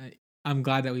 and I'm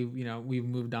glad that we've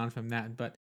moved on from that.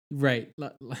 But right,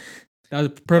 that was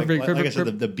perfect. Like I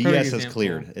said, the BS has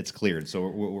cleared. Example. It's cleared. So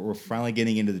we're finally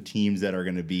getting into the teams that are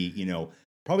going to be,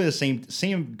 probably the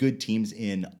same good teams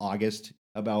in August.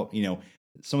 About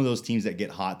some of those teams that get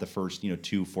hot the first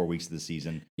 2-4 weeks of the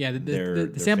season. Yeah,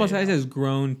 the sample size has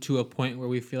grown to a point where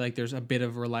we feel like there's a bit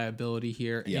of reliability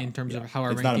here in terms of how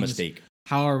our it's not a mistake.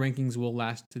 How our rankings will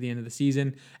last to the end of the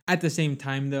season. At the same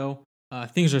time, though,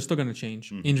 things are still going to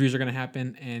change. Mm-hmm. Injuries are going to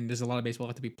happen, and there's a lot of baseball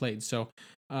left to be played. So,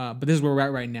 but this is where we're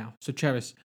at right now. So,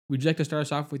 Travis, would you like to start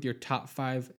us off with your top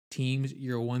 5 teams,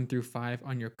 your 1 through 5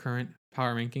 on your current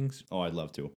power rankings? Oh, I'd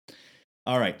love to.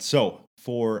 All right, so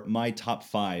for my top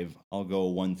 5, I'll go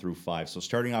 1 through 5. So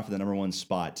starting off at the number 1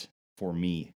 spot for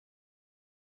me,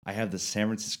 I have the San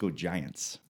Francisco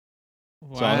Giants.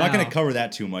 Wow. So I'm not going to cover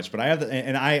that too much, but I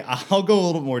have I'll go a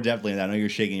little bit more deeply in that. I know you're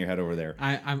shaking your head over there.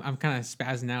 I'm kind of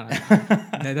spazzing out.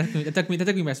 that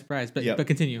took me by surprise, but but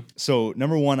continue. So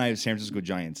number 1, I have San Francisco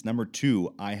Giants. Number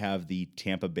 2, I have the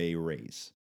Tampa Bay Rays.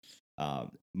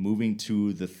 Moving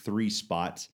to the 3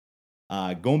 spot.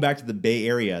 Going back to the Bay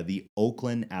Area, the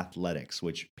Oakland Athletics,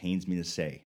 which pains me to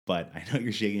say, but I know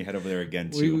you're shaking your head over there again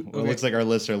too. Okay. It looks like our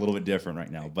lists are a little bit different right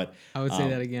now, but I would say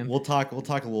that again. We'll talk a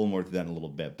little more to that in a little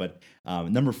bit. But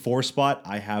number 4 spot,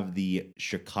 I have the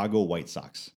Chicago White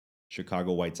Sox.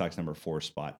 Chicago White Sox number 4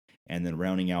 spot, and then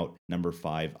rounding out number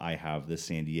 5, I have the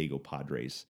San Diego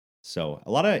Padres. So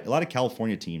a lot of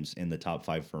California teams in the top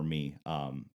 5 for me.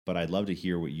 But I'd love to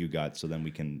hear what you got, so then we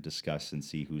can discuss and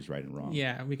see who's right and wrong.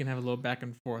 Yeah, we can have a little back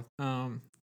and forth.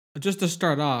 Just to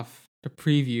start off, to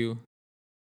preview,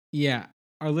 yeah,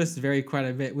 our lists vary quite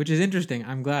a bit, which is interesting.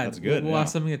 I'm glad. That's good. We'll have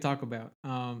something to talk about.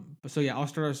 So yeah, I'll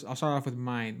start off with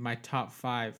my top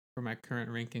 5 for my current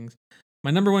rankings.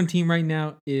 My number 1 team right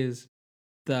now is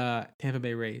the Tampa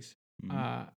Bay Rays. Mm-hmm.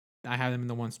 I have them in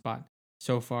the 1 spot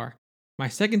so far. My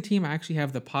second team, I actually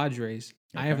have the Padres.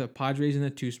 Okay. I have the Padres in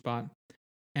the 2 spot.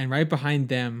 And right behind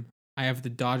them, I have the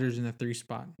Dodgers in the 3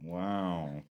 spot.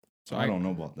 Wow. So I don't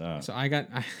know about that. So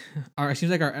it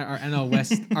seems like our NL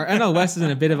West our NL West is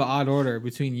in a bit of an odd order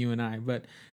between you and I. But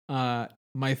so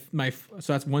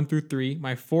that's 1 through 3.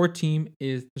 My 4 team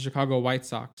is the Chicago White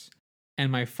Sox,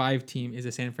 and my 5 team is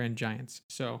the San Fran Giants.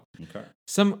 So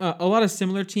a lot of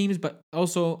similar teams, but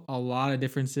also a lot of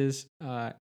differences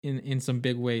in some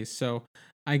big ways. So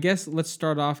I guess let's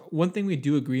start off. One thing we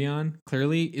do agree on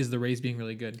clearly is the Rays being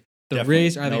really good.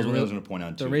 Rays are what I was going to point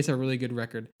out too. The Rays have a really good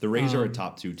record. The Rays are a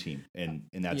top 2 team, and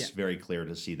that's very clear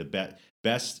to see. The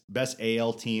best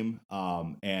AL team,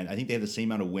 and I think they have the same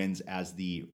amount of wins as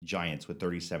the Giants with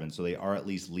 37. So they are at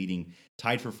least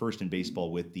tied for first in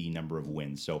baseball with the number of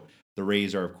wins. So the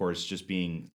Rays are, of course, just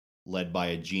being led by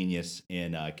a genius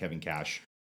in Kevin Cash.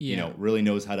 Yeah. Really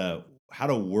knows how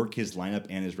to work his lineup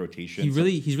and his rotation. He's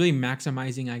really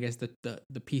maximizing, I guess, the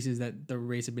pieces that the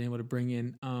Rays have been able to bring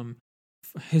in.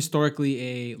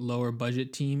 Historically a lower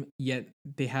budget team, yet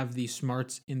they have the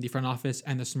smarts in the front office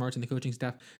and the smarts in the coaching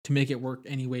staff to make it work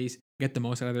anyways, get the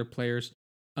most out of their players.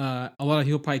 A lot of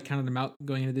people probably counted them out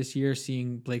going into this year,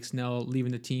 seeing Blake Snell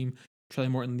leaving the team, Charlie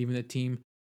Morton leaving the team.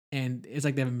 And it's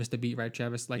like they haven't missed a beat, right,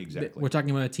 Travis? Like exactly. We're talking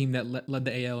about a team that led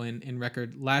the AL in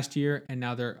record last year, and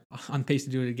now they're on pace to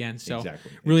do it again. So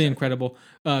really incredible.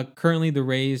 Currently, the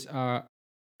Rays have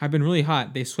been really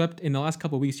hot. They swept in the last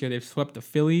couple of weeks here. They've swept the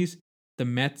Phillies, the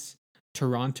Mets,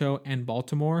 Toronto, and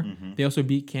Baltimore. Mm-hmm. They also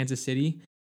beat Kansas City,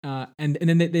 and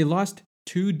then they lost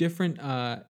 2 different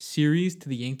series to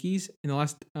the Yankees in the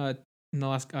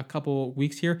last couple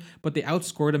weeks here, but they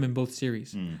outscored them in both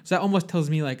series. So that almost tells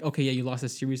me like, okay, yeah, you lost a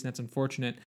series and that's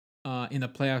unfortunate. In the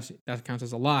playoffs, that counts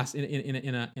as a loss in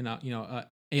a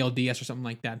ALDS or something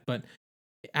like that. But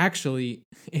actually,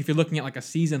 if you're looking at like a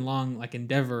season long like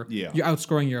endeavor, you're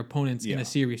outscoring your opponents in a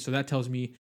series. So that tells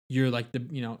me you're like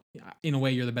in a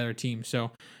way you're the better team.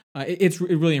 So it's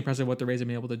really impressive what the Rays have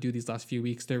been able to do these last few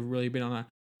weeks. They've really been on a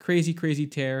crazy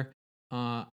tear.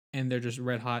 And they're just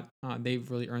red hot. They've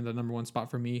really earned the number 1 spot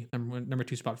for me, number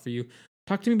 2 spot for you.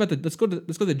 Talk to me about let's go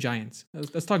to the Giants.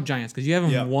 Let's talk Giants because you have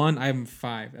them Yeah. 1, I have them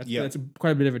 5. That's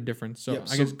quite a bit of a difference. So Yep.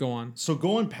 I guess go on. So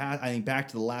going past, I think back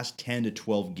to the last 10 to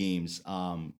 12 games,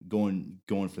 going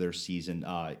for their season.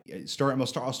 I'll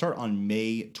start on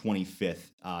May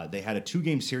 25th. They had a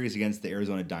 2-game series against the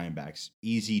Arizona Diamondbacks.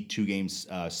 Easy 2-game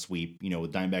sweep. The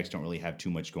Diamondbacks don't really have too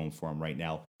much going for them right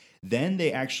now. Then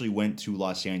they actually went to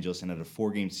Los Angeles and had a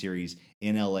 4-game series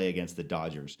in LA against the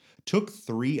Dodgers. Took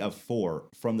 3 of 4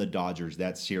 from the Dodgers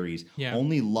that series. Yeah.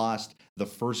 Only lost the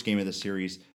first game of the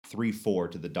series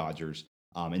 3-4 to the Dodgers.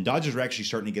 And Dodgers are actually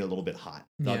starting to get a little bit hot.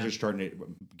 Dodgers starting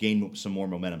to gain some more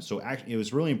momentum. So actually, it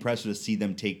was really impressive to see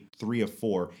them take 3 of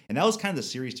 4. And that was kind of the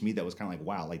series to me that was kind of like,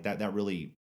 wow, like that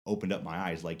really opened up my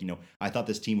eyes. Like, I thought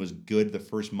this team was good the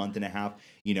first month and a half.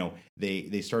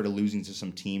 They started losing to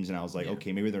some teams, and I was like,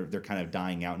 okay, maybe they're kind of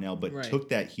dying out now. But took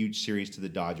that huge series to the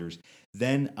Dodgers.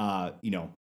 Then,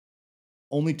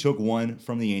 only took 1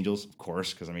 from the Angels, of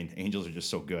course, because Angels are just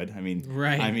so good.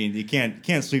 You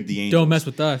can't sweep the Angels. Don't mess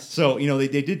with us. So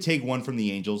they did take 1 from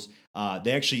the Angels.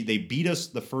 They beat us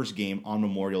the first game on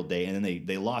Memorial Day, and then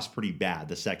they lost pretty bad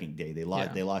the second day. They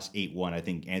lost 8-1. I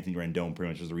think Anthony Rendon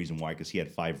pretty much was the reason why, because he had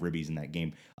 5 ribbies in that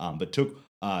game. But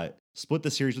split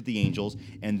the series with the Angels,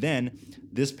 and then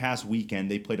this past weekend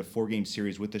they played a 4-game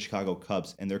series with the Chicago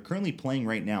Cubs, and they're currently playing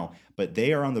right now, but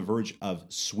they are on the verge of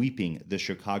sweeping the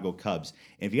Chicago Cubs.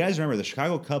 And if you guys remember, the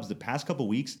Chicago Cubs the past couple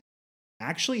weeks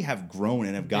actually have grown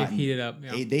and have gotten heated up.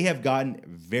 Yeah. They have gotten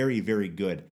very, very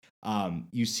good.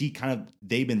 You see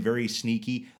they've been very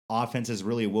sneaky. Offense has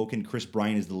really awoken. Chris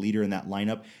Bryant is the leader in that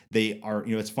lineup. They are,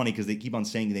 it's funny because they keep on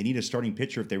saying they need a starting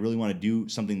pitcher if they really want to do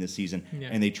something this season. Yeah.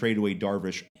 And they trade away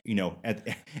Darvish, in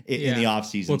the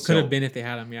offseason. Well, it could have been if they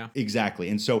had him, yeah. Exactly.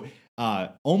 And so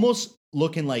almost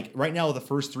looking like right now the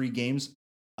first 3 games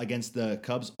against the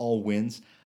Cubs, all wins.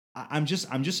 I'm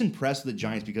just impressed with the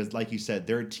Giants because, like you said,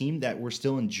 they're a team that we're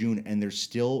still in June and they're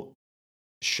still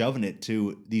shoving it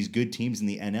to these good teams in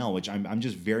the NL, which I'm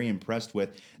just very impressed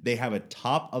with. They have a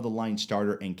top of the line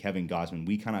starter in Kevin Gausman.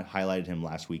 We kind of highlighted him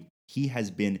last week. He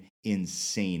has been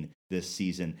insane this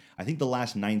season. I think the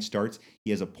last 9 starts, he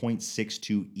has a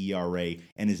 .62 ERA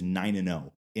and is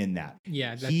 9-0 in that.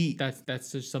 Yeah,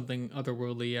 that's just something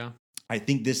otherworldly. Yeah, I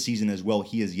think this season as well,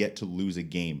 he has yet to lose a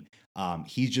game.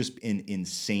 He's just been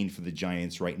insane for the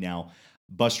Giants right now.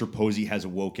 Buster Posey has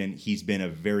awoken. He's been a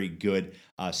very good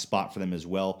spot for them as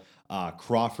well.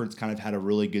 Crawford's kind of had a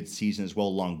really good season as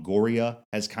well. Longoria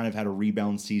has kind of had a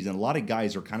rebound season. A lot of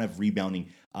guys are kind of rebounding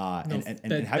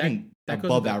and having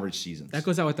above average seasons. That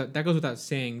goes without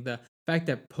saying. The fact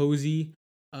that Posey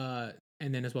and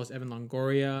then as well as Evan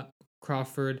Longoria,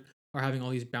 Crawford are having all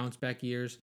these bounce back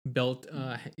years. Belt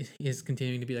is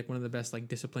continuing to be like one of the best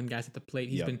disciplined guys at the plate.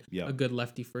 He's been a good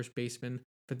lefty first baseman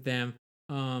for them.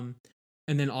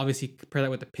 And then obviously pair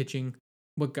that with the pitching.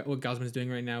 What Gausman's doing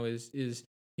right now is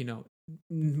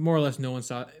more or less no one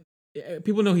saw.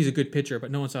 People know he's a good pitcher,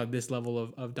 but no one saw this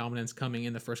level of dominance coming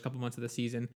in the first couple months of the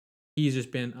season. He's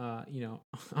just been on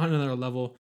another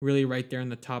level, really right there in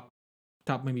the top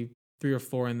maybe 3 or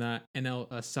 4 in the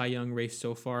NL Cy Young race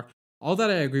so far. All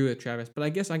that I agree with, Travis, but I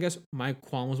guess my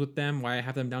qualms with them, why I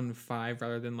have them down in 5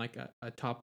 rather than like a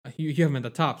top. You have them at the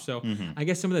top, so I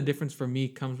guess some of the difference for me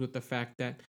comes with the fact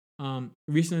that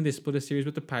recently they split a series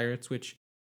with the Pirates, which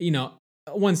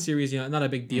one series, not a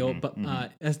big deal, but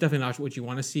that's definitely not what you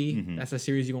want to see. That's a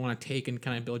series you want to take and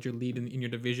kind of build your lead in your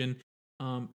division.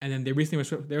 And then they recently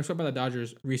were swept by the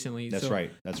Dodgers recently. That's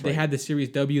right. They had the series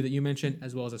W that you mentioned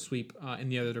as well as a sweep in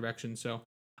the other direction. So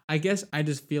I guess I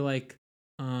just feel like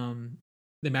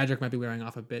the magic might be wearing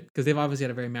off a bit because they've obviously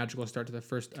had a very magical start to the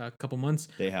first couple months.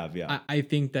 They have, yeah. I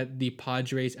think that the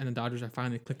Padres and the Dodgers are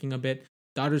finally clicking a bit.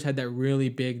 Dodgers had that really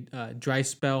big dry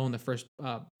spell in the first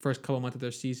couple months of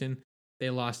their season. They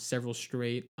lost several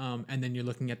straight. And then you're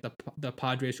looking at the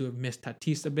Padres who have missed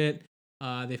Tatis a bit.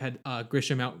 They've had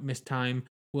Grisham out, missed time.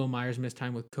 Will Myers missed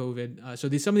time with COVID. So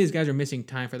some of these guys are missing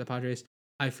time for the Padres.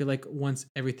 I feel like once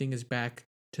everything is back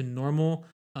to normal,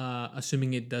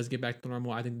 assuming it does get back to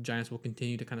normal, I think the Giants will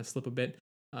continue to kind of slip a bit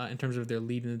in terms of their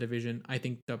lead in the division. I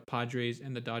think the Padres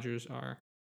and the Dodgers are,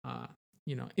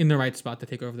 in the right spot to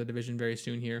take over the division very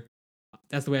soon here.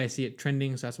 That's the way I see it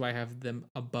trending. So that's why I have them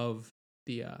above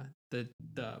the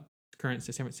current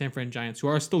San Fran Giants, who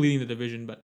are still leading the division,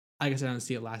 but I guess I don't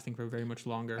see it lasting for very much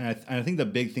longer. And I think the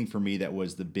big thing for me that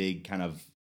was the big kind of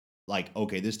like,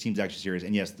 okay, this team's actually serious.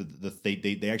 And yes,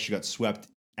 they actually got swept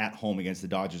at home against the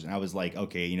Dodgers, and I was like,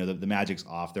 okay, the magic's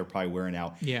off. They're probably wearing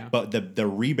out. Yeah. But the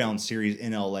rebound series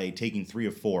in LA, taking 3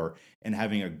 of 4 and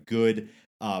having a good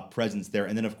presence there.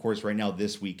 And then, of course, right now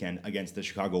this weekend against the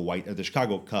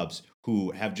Chicago Cubs,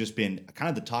 who have just been kind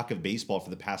of the talk of baseball for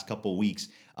the past couple of weeks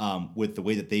with the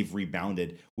way that they've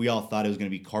rebounded. We all thought it was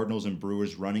going to be Cardinals and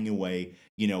Brewers running away.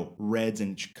 Reds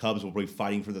and Cubs will be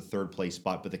fighting for the third place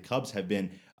spot, but the Cubs have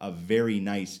been a very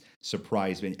nice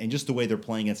surprise, and just the way they're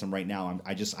playing against them right now,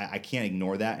 I can't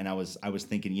ignore that. And I was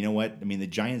thinking, you know what? I mean, the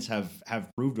Giants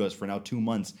have proved to us for now 2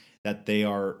 months that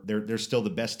they're still the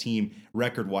best team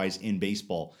record wise in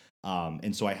baseball.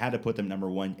 And so I had to put them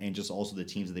number one, and just also the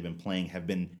teams that they've been playing have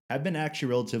been actually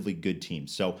relatively good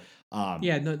teams. So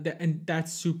and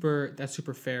that's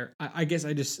super fair. I guess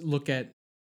I just look at,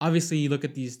 obviously you look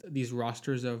at these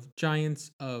rosters of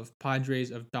Giants, of Padres,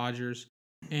 of Dodgers.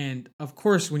 And of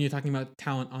course, when you're talking about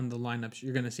talent on the lineups,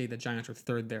 you're going to say the Giants are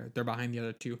third there. They're behind the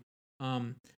other two.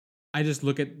 I just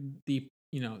look at the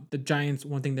Giants.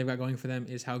 One thing they've got going for them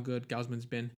is how good Gausman's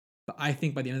been. But I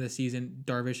think by the end of the season,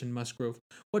 Darvish and Musgrove,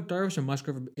 what Darvish and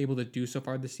Musgrove are able to do so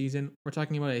far this season, we're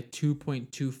talking about a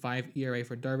 2.25 ERA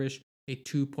for Darvish, a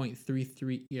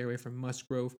 2.33 ERA for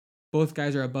Musgrove. Both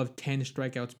guys are above 10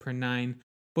 strikeouts per 9.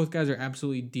 Both guys are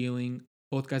absolutely dealing.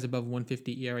 Both guys above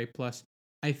 150 ERA plus.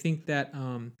 I think that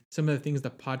some of the things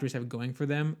the Padres have going for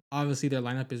them, obviously their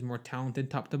lineup is more talented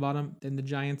top to bottom than the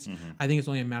Giants. Mm-hmm. I think it's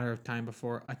only a matter of time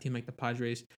before a team like the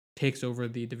Padres takes over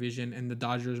the division, and the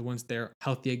Dodgers, once they're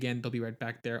healthy again, they'll be right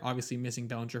back there. Obviously missing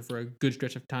Bellinger for a good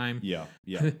stretch of time. Yeah.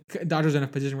 Dodgers are in a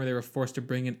position where they were forced to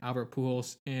bring in Albert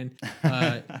Pujols and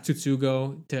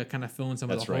Tsutsugo to kind of fill in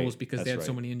some of the holes because they had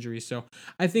so many injuries. So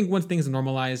I think once things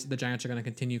normalize, the Giants are going to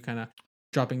continue kind of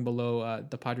dropping below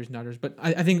the Padres and Dodgers. But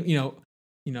I think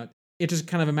it's just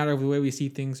kind of a matter of the way we see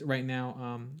things right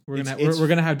now. We're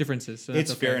gonna have differences. So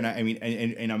it's fair, and I mean,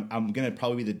 and I'm gonna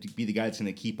probably be the guy that's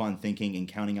gonna keep on thinking and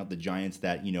counting out the Giants.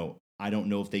 That I don't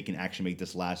know if they can actually make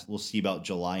this last. We'll see about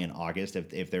July and August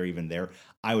if they're even there.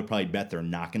 I would probably bet they're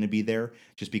not going to be there,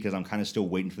 just because I'm kind of still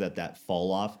waiting for that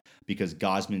fall off, because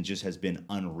Gausman just has been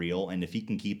unreal, and if he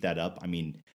can keep that up, I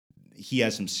mean, he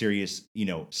has some serious,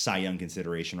 Cy Young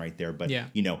consideration right there. But,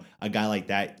 a guy like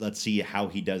that, let's see how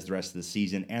he does the rest of the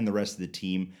season and the rest of the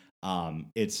team.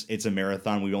 It's a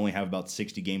marathon. We only have about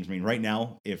 60 games. I mean, right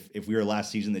now, if we were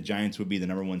last season, the Giants would be the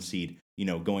number 1 seed,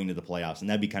 going to the playoffs. And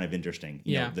that'd be kind of interesting.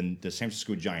 The San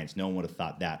Francisco Giants, no one would have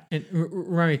thought that. And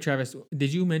remind me, Travis,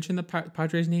 did you mention the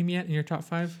Padres name yet in your top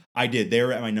 5? I did. They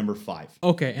were at my number 5.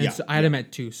 Okay. And so I had them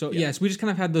at 2. So yes, we just kind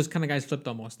of had those kind of guys flipped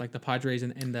almost, like the Padres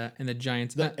and the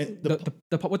Giants. What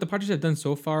the Padres have done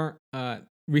so far,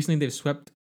 recently they've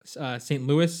swept St.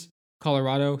 Louis,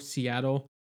 Colorado, Seattle.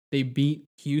 They beat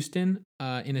Houston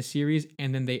in a series,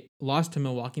 and then they lost to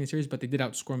Milwaukee in a series, but they did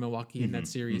outscore Milwaukee in that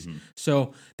series. Mm-hmm.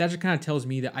 So that just kind of tells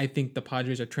me that I think the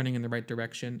Padres are trending in the right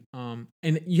direction. And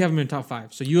you have them in top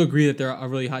 5, so you agree that they're a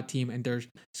really hot team, and there's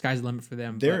sky's the limit for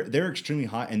them. They're extremely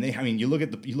hot, and you look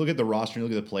at the roster, and you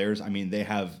look at the players. I mean, they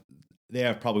have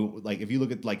probably, like, if you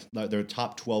look at like their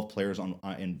top 12 players on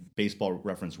in Baseball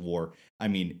Reference WAR, I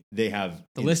mean, they have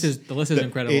the list is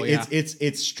incredible.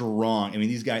 It's strong. I mean,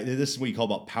 these guys, this is what you call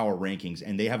about power rankings,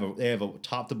 and they have a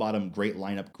top to bottom great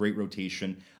lineup, great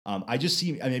rotation. I just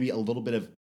see maybe a little bit of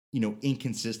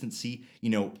inconsistency.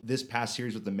 This past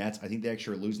series with the Mets, I think they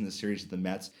actually are losing the series with the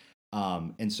Mets.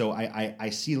 And so I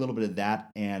see a little bit of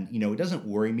that, and it doesn't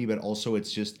worry me, but also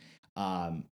it's just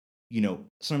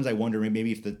sometimes I wonder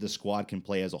maybe if the squad can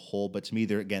play as a whole. But to me,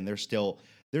 they're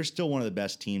still one of the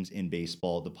best teams in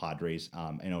baseball, the Padres.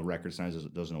 I know record sometimes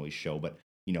doesn't always show, but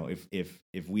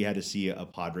if we had to see a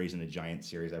Padres and a Giants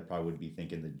series, I probably would be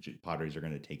thinking the Padres are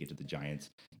going to take it to the Giants.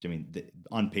 I mean,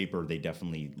 on paper, they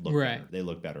definitely look better. They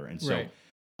look better, and so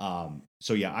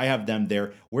so yeah, I have them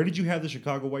there. Where did you have the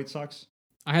Chicago White Sox?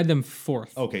 I had them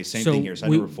 4th. Okay, same thing here. So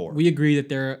number 4. We agree that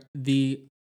they're the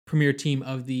premier team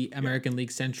of the American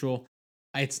League Central.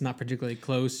 It's not particularly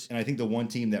close. And I think the one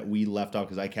team that we left out,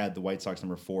 because I had the White Sox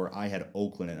number 4, I had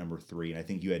Oakland at number 3, and I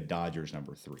think you had Dodgers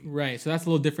number 3. Right, so that's a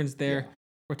little difference there. Yeah.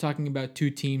 We're talking about 2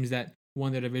 teams that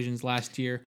won their divisions last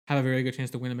year, have a very good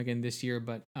chance to win them again this year.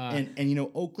 But and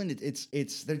Oakland,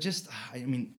 they're just, I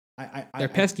mean, they're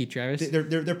pesky, Travis.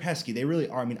 They're pesky. They really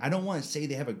are. I mean, I don't want to say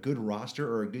they have a good roster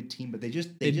or a good team, but they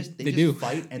just do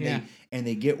fight and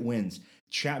they get wins.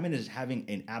 Chapman is having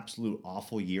an absolute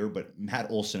awful year, but Matt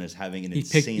Olson is having an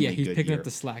insanely good year. He's picking up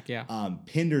the slack. Yeah.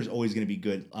 Pinder's always going to be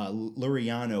good.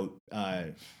 Laureano,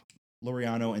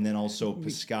 and then also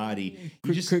Piscotty.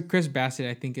 Chris Bassett,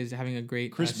 I think, is having a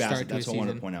great Chris start Bassett. to That's his what I season.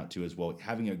 want to point out too as well.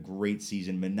 Having a great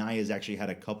season. Manaya's actually had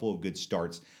a couple of good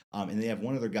starts, and they have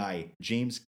one other guy,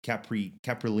 James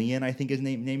Caprillion, I think his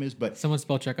name is, but Someone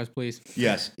spell check us, please.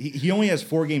 yes, he only has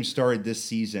 4 games started this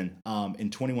season, in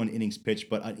 21 innings pitched,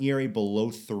 but an ERA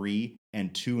below 3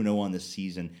 and 2-0 on the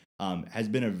season. Has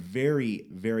been a very,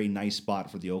 very nice spot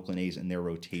for the Oakland A's in their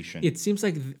rotation. It seems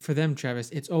like for them,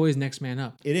 Travis, it's always next man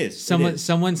up. It is. Someone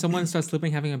starts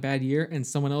slipping, having a bad year, and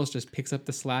someone else just picks up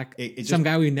the slack. Some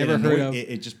guy we never heard of.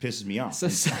 It just pisses me off.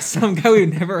 Some guy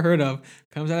we've never heard of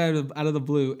comes out of the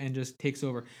blue and just takes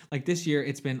over. Like this year,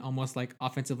 it's been almost like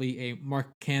offensively a Mark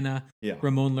Canha,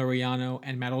 Ramon Laureano,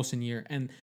 and Matt Olson year. And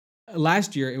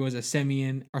last year it was a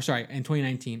in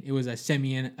 2019 it was a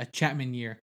Semien, a Chapman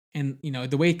year. And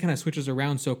the way it kind of switches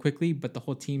around so quickly, but the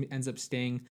whole team ends up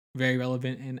staying very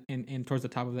relevant and towards the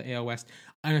top of the AL West.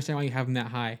 I understand why you have them that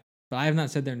high, but I have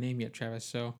not said their name yet, Travis.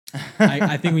 So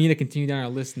I think we need to continue down our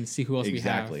list and see who else we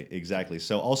have. Exactly.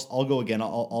 So I'll go again.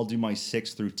 I'll do my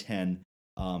 6 through 10,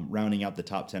 rounding out the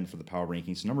top 10 for the power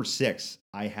rankings. So number 6,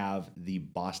 I have the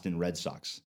Boston Red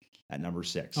Sox at number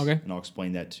 6. Okay. And I'll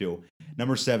explain that too.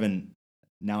 Number 7,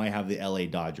 now I have the LA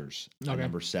Dodgers at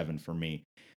number 7 for me.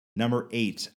 Number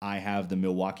 8, I have the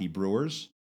Milwaukee Brewers,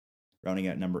 rounding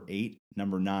out number 8.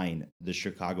 Number 9, the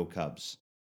Chicago Cubs.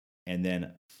 And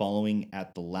then following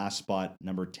at the last spot,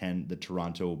 number 10, the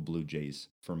Toronto Blue Jays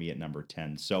for me at number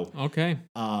 10. So, okay.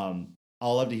 I'll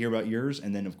love to hear about yours.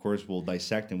 And then, of course, we'll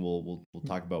dissect and we'll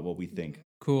talk about what we think.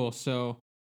 Cool. So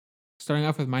starting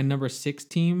off with my number 6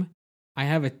 team, I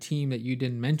have a team that you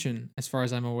didn't mention as far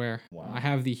as I'm aware. Wow. I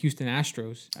have the Houston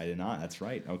Astros. I did not. That's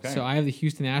right. Okay. So I have the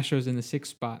Houston Astros in the 6th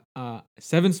spot.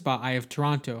 7th spot, I have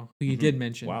Toronto, who you did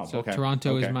mention. Wow. So okay.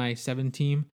 Toronto is my 7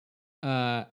 team. 8,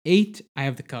 I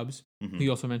have the Cubs, who you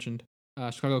also mentioned.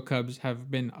 Chicago Cubs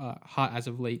have been hot as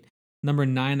of late. Number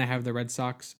 9, I have the Red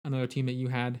Sox, another team that you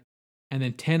had. And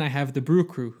then 10, I have the Brew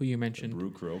Crew, who you mentioned. The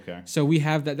Brew Crew, okay. So we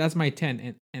have that. That's my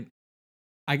 10. And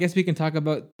I guess we can talk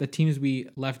about the teams we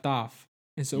left off.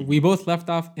 And so we both left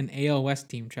off an AL West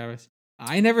team, Travis.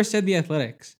 I never said the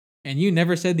Athletics, and you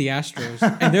never said the Astros,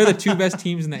 and they're the 2 best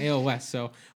teams in the AL West.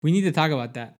 So we need to talk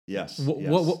about that. Yes.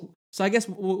 So I guess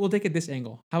we'll take it this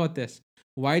angle. How about this?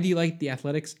 Why do you like the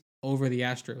Athletics over the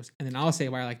Astros? And then I'll say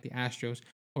why I like the Astros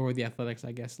over the Athletics,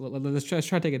 I guess. Let's try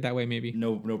to take it that way, maybe.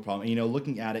 No problem.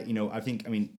 Looking at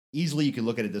it, easily you could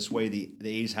look at it this way. The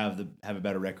A's have a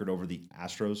better record over the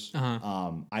Astros.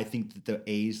 I think that the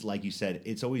A's, like you said,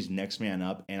 it's always next man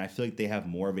up, and I feel like they have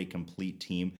more of a complete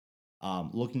team.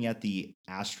 Looking at the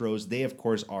Astros, they of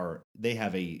course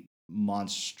have a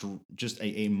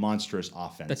a monstrous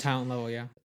offense. The talent level, yeah.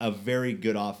 A very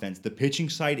good offense. The pitching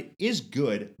side is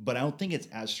good, but I don't think it's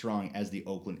as strong as the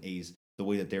Oakland A's, the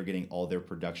way that they're getting all their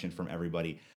production from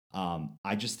everybody.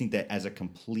 I just think that as a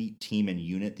complete team and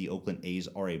unit, the Oakland A's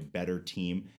are a better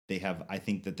team. I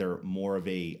think that they're more of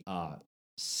a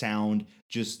sound,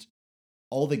 just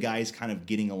all the guys kind of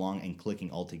getting along and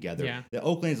clicking all together. Yeah. The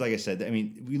Oakland is, like I said,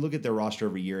 we look at their roster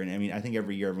every year, and I think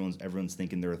every year everyone's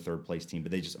thinking they're a 3rd place team,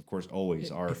 but they just, of course, always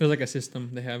are. It feels like a system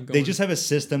they have going. They just have a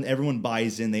system. Everyone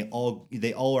buys in. They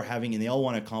all are having, and they all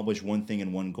want to accomplish one thing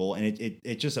and one goal. And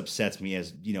it just upsets me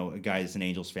as a guy that's an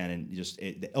Angels fan, and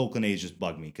the Oakland A's just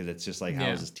bug me because it's just like, how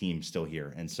is this team still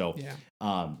here? And so,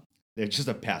 they're just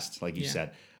a pest, like you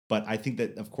said. But I think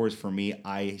that, of course, for me,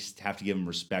 I have to give them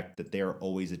respect that they are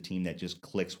always a team that just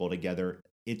clicks well together.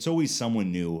 It's always someone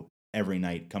new every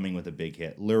night coming with a big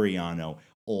hit. Laureano,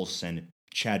 Olson,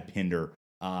 Chad Pinder,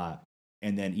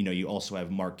 and then, you also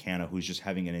have Mark Canha, who's just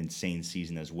having an insane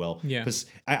season as well. Yeah.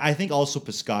 I think also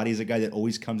Piscotty is a guy that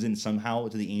always comes in somehow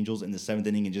to the Angels in the 7th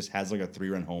inning and just has like a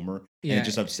 3-run homer. Yeah. And it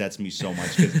just upsets me so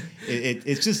much because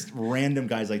it's just random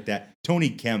guys like that.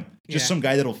 Tony Kemp, just some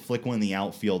guy that'll flick one in the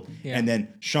outfield. Yeah. And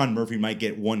then Sean Murphy might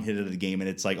get one hit of the game and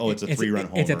it's like, it's a 3-run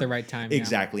homer. It's at the right time.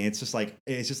 Exactly. Yeah. It's just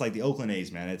like the Oakland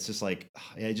A's, man. It's just like,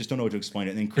 I just don't know what to explain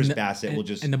it. And then Chris Bassett will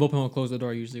just... And the bullpen will close the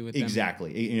door usually with them.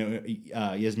 Exactly.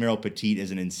 Yasmero Petit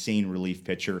is an insane relief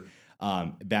pitcher.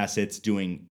 Bassett's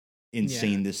doing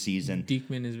insane this season.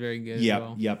 Diekman is very good as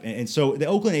well. Yep. And so the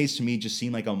Oakland A's to me just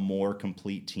seem like a more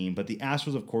complete team, but the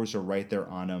Astros, of course, are right there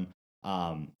on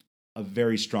them. A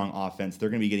very strong offense. They're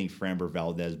going to be getting Framber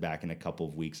Valdez back in a couple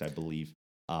of weeks, I believe.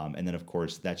 And then, of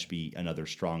course, that should be another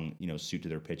strong, suit to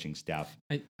their pitching staff.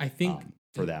 I think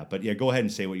for that. But yeah, go ahead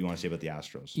and say what you want to say about the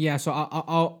Astros. Yeah. So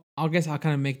I'll guess I'll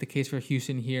kind of make the case for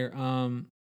Houston here.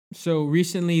 So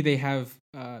recently they have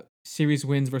series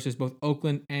wins versus both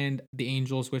Oakland and the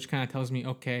Angels, which kind of tells me,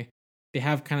 okay, they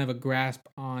have kind of a grasp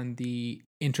on the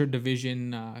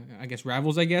interdivision,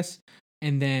 rivals,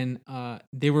 and then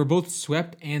they were both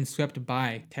swept and swept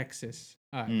by Texas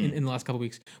in the last couple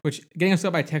weeks. Which getting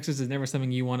swept by Texas is never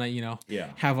something you want to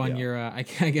have on your I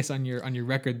guess on your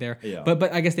record there. Yeah.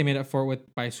 But I guess they made up for it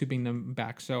by sweeping them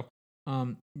back. So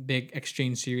big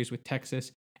exchange series with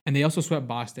Texas. And they also swept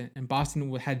Boston, and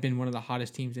Boston had been one of the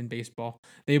hottest teams in baseball.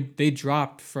 They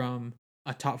dropped from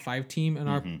a top 5 team in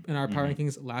our power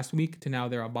rankings last week to now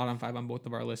they're a bottom 5 on both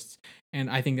of our lists.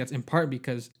 And I think that's in part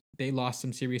because they lost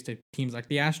some series to teams like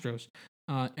the Astros.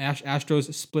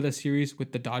 Astros split a series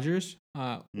with the Dodgers.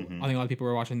 I think a lot of people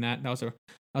were watching that. That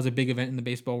was a big event in the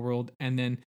baseball world. And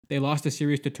then they lost a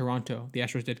series to Toronto. The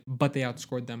Astros did, but they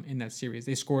outscored them in that series.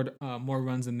 They scored more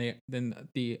runs than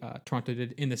the Toronto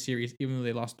did in the series, even though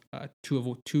they lost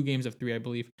 2 games of 3, I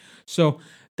believe. So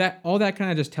that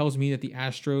kind of just tells me that the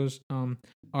Astros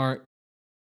are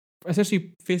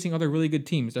essentially facing other really good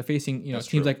teams. They're facing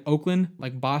teams like Oakland,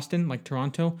 like Boston, like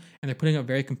Toronto, and they're putting up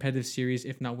very competitive series,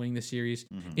 if not winning the series.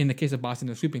 In the case of Boston,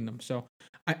 they're sweeping them. So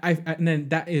and then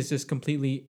that is just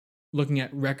completely looking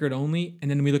at record only, and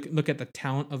then we look at the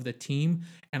talent of the team,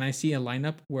 and I see a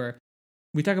lineup where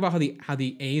we talk about how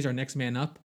the A's are next man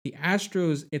up. The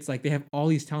Astros, it's like they have all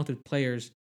these talented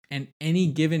players, and any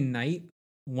given night,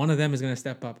 one of them is going to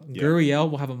step up. Yeah.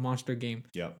 Gurriel will have a monster game.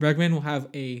 Yeah. Bregman will have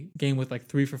a game with like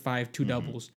 3 for 5, 2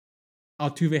 doubles.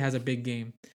 Altuve has a big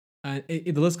game.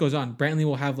 The list goes on. Brantley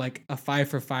will have like a 5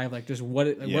 for 5, like just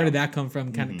where did that come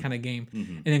from kind of game.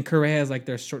 And then Correa is like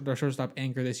their shortstop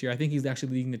anchor this year. I think he's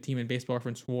actually leading the team in Baseball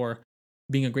Reference WAR,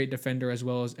 being a great defender as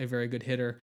well as a very good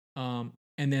hitter.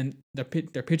 And then their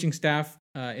pitching staff,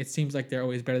 it seems like they're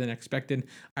always better than expected.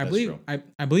 I believe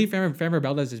Framber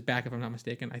Valdez is back, if I'm not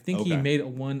mistaken. I think he made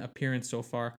 1 appearance so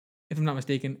far, if I'm not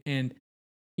mistaken. And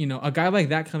a guy like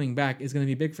that coming back is going to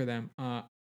be big for them.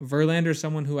 Verlander is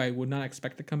someone who I would not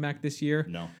expect to come back this year.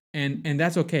 No. And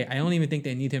that's okay. I don't even think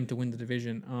they need him to win the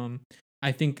division.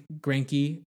 I think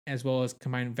Greinke, as well as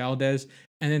combined Valdez,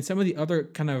 and then some of the other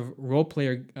kind of role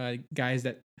player guys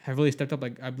that have really stepped up,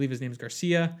 like I believe his name is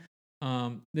Garcia.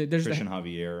 There's Christian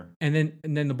Javier. And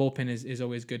then the bullpen is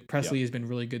always good. Presley has been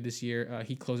really good this year.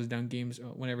 He closes down games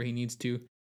whenever he needs to.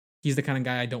 He's the kind of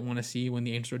guy I don't want to see when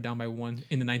the Angels are down by 1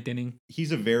 in the 9th inning.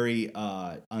 He's a very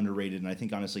underrated, and I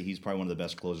think honestly he's probably one of the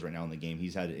best closers right now in the game.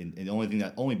 He's had, and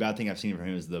the only bad thing I've seen from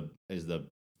him is the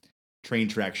train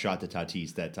track shot to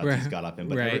Tatis that Tatis got up in.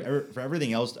 But for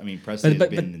everything else, I mean, Presley has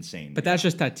been insane. But that's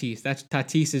just Tatis.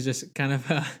 Tatis is just kind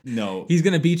of no. He's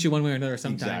gonna beat you one way or another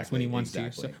sometimes when he wants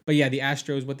to. So, but yeah, the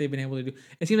Astros, what they've been able to do,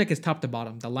 it seems like it's top to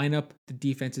bottom. The lineup, the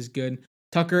defense is good.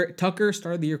 Tucker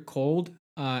started the year cold.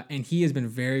 And he has been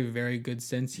very, very good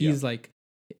since. He's like,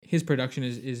 his production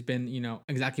has been,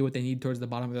 exactly what they need towards the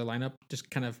bottom of their lineup, just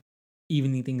kind of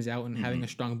evening things out and having a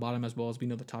strong bottom as well as we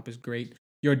know the top is great.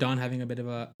 Jordan having a bit of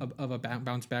a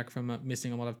bounce back from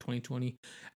missing a lot of 2020.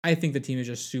 I think the team is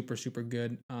just super, super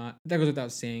good. That goes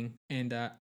without saying. And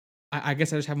I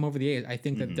guess I just have them over the A's. I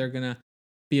think that they're going to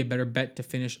be a better bet to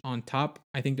finish on top.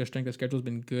 I think their strength of schedule has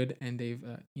been good, and they've,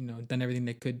 done everything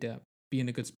they could to be in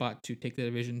a good spot to take the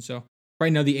division. So,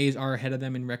 right now, the A's are ahead of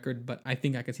them in record, but I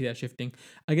think I could see that shifting.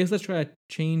 I guess let's try to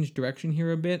change direction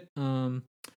here a bit.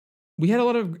 We had a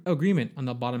lot of agreement on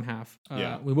the bottom half.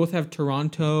 We both have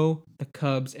Toronto, the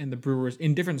Cubs, and the Brewers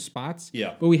in different spots.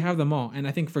 Yeah. But we have them all, and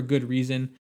I think for good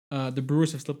reason. The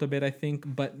Brewers have slipped a bit, I think,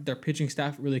 but their pitching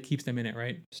staff really keeps them in it,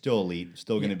 right? Still elite.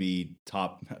 Still going to be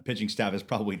top. Pitching staff is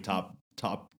probably top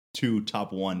 2,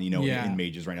 top 1, in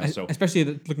majors right now. So especially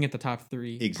looking at the top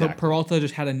 3. Exactly. Peralta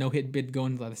just had a no-hit bid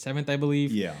going to the 7th, I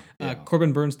believe. Yeah.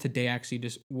 Corbin Burns today actually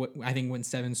just I think went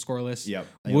 7 scoreless. Yep.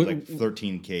 I think it was like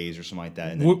 13 Ks or something like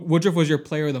that. And then Woodruff was your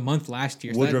player of the month last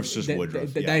year. So Woodruff's just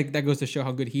Woodruff. That goes to show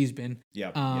how good he's been.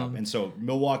 Yeah. And so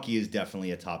Milwaukee is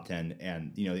definitely a top 10,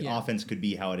 and the offense could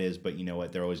be how it is, but you know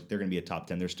what? They're going to be a top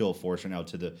 10. They're still a force right now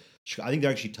I think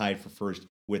they're actually tied for first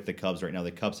with the Cubs right now.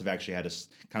 The Cubs have actually had a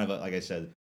kind of like I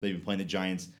said, they've been playing the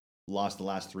Giants, lost the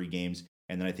last 3 games,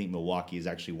 and then I think Milwaukee has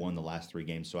actually won the last 3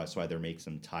 games, so that's why they're making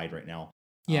them tied right now.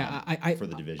 For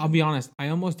the division. I'll be honest, I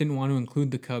almost didn't want to include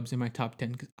the Cubs in my top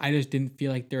 10 because I just didn't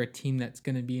feel like they're a team that's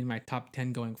going to be in my top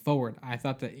 10 going forward. I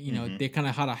thought that they kind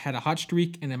of had a hot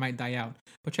streak and it might die out.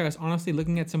 But Travis, honestly,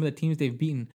 looking at some of the teams they've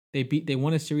beaten, they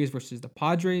won a series versus the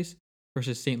Padres,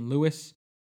 versus St. Louis,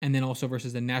 and then also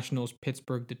versus the Nationals,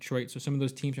 Pittsburgh, Detroit. So some of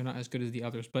those teams are not as good as the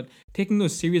others. But taking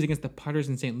those series against the Padres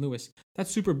and St. Louis,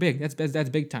 that's super big. That's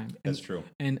big time. That's true.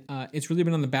 And it's really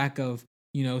been on the back of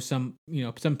some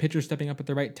pitchers stepping up at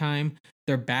the right time.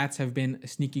 Their bats have been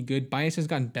sneaky good. Baez has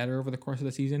gotten better over the course of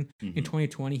the season. In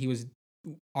 2020, he was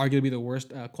arguably the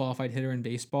worst qualified hitter in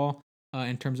baseball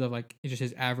in terms of like just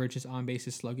his average, his on base,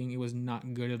 his slugging. It was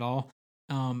not good at all.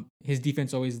 His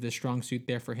defense always the strong suit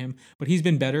there for him, but he's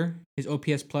been better. His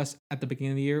OPS plus at the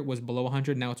beginning of the year was below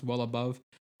 100. Now it's well above.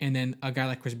 And then a guy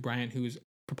like Chris Bryant, who's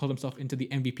propelled himself into the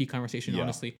MVP conversation, Yeah.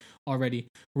 honestly, already.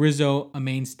 Rizzo, a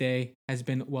mainstay, has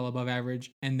been well above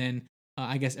average. And then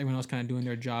I guess everyone else kind of doing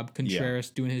their job. Contreras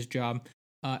doing his job.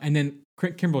 And then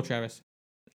Kimbrel Travis.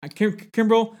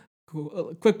 Kimbrel,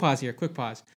 quick pause here, quick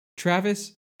pause.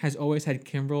 Travis has always had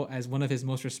Kimbrel as one of his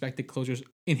most respected closers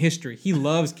in history. He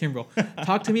loves Kimbrel.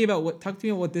 Talk to me about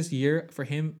what this year for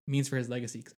him means for his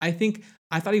legacy. 'Cause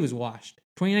I thought he was washed.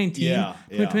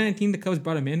 2019, the Cubs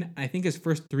brought him in. I think his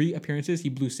first 3 appearances, he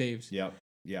blew saves. Yep.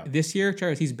 Yeah. This year,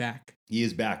 Travis, he's back. He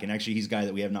is back. And actually, he's a guy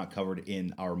that we have not covered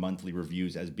in our monthly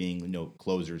reviews as being,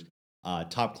 closers,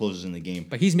 top closers in the game.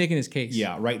 But he's making his case.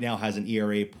 Yeah, right now has an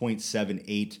ERA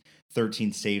 .78,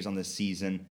 13 saves on the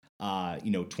season.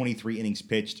 23 innings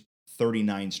pitched,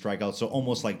 39 strikeouts. So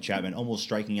almost like Chapman, almost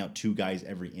striking out 2 guys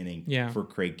every inning for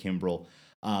Craig Kimbrel.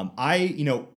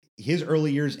 His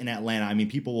early years in Atlanta, I mean,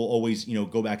 people will always,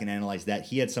 go back and analyze that.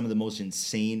 He had some of the most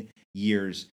insane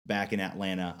years back in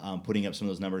Atlanta, putting up some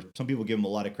of those numbers. Some people give him a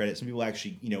lot of credit. Some people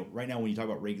actually, right now when you talk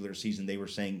about regular season, they were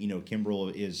saying,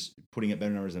 Kimbrel is putting up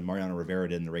better numbers than Mariano Rivera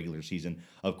did in the regular season.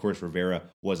 Of course, Rivera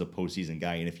was a postseason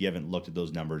guy. And if you haven't looked at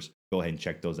those numbers, go ahead and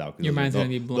check those out. Your mind's going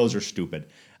to be blown. Those are stupid.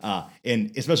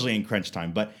 And especially in crunch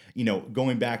time. But,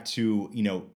 going back to,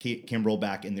 Kimbrel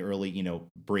back in the early,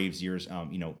 Braves years,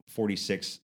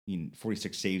 46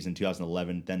 saves in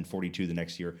 2011, then 42 the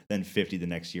next year, then 50 the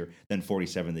next year, then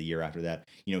 47 the year after that.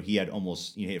 He had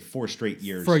almost he had 4 straight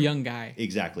years for a young guy.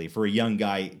 Exactly, for a young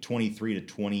guy, 23 to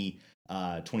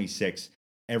 26.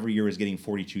 Every year is getting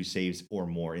 42 saves or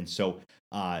more, and so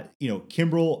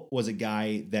Kimbrel was a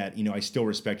guy that I still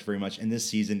respect very much. And this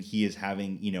season, he is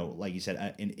having like you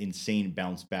said, an insane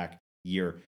bounce back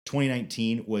year.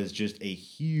 2019 was just a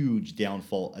huge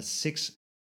downfall, a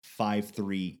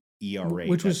 6.53 ERA,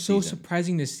 which was so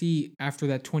surprising to see after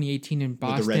that 2018 in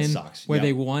Boston, with the Red Sox, where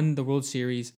they won the World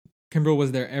Series. Kimbrel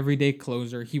was their everyday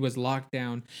closer. He was locked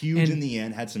down. Huge in the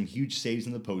end, had some huge saves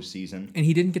in the postseason. And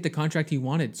he didn't get the contract he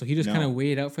wanted, so he just kind of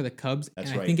waited out for the Cubs. That's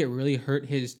and I think it really hurt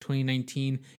his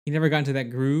 2019. He never got into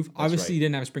that groove. Obviously, he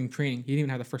didn't have spring training. He didn't even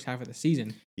have the first half of the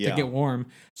season to get warm.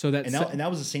 So that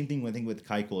was the same thing I think with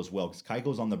Keuchel as well, because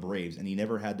Keuchel's on the Braves, and he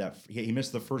never had that. He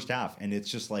missed the first half, and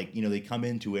it's just like they come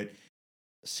into it.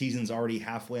 Season's already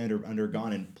halfway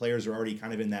undergone, and players are already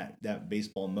kind of in that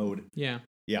baseball mode. Yeah.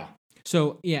 Yeah.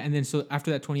 So after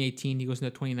that 2018, he goes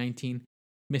into 2019,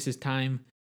 misses time,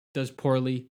 does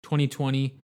poorly.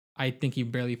 2020, I think he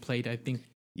barely played.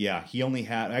 Yeah, he only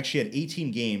had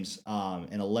 18 games,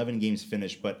 and 11 games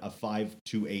finished, but a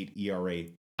 5.28 ERA.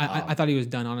 I thought he was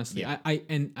done, honestly. Yeah.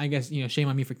 I guess shame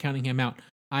on me for counting him out.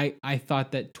 I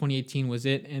thought that 2018 was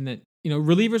it, and that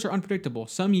relievers are unpredictable.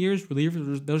 Some years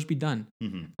relievers they'll just be done,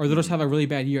 or they'll just have a really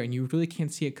bad year, and you really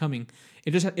can't see it coming.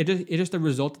 It's just a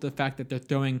result of the fact that they're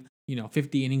throwing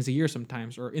 50 innings a year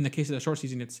sometimes, or in the case of the short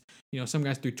season, it's some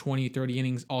guys threw 20, 30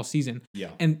 innings all season.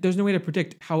 Yeah, and there's no way to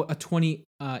predict how a 20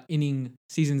 inning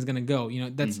season is going to go.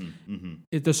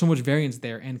 There's so much variance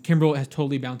there, and Kimbrel has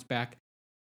totally bounced back.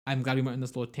 I'm glad we went on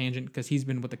this little tangent because he's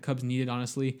been what the Cubs needed,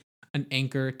 honestly. An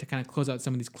anchor to kind of close out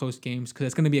some of these close games, because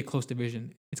it's going to be a close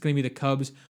division. It's going to be the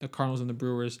Cubs, the Cardinals, and the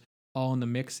Brewers all in the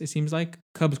mix, it seems like.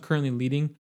 Cubs currently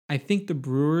leading. I think the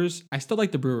Brewers, I still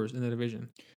like the Brewers in the division.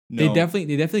 No. They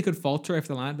definitely could falter if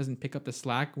the lineup doesn't pick up the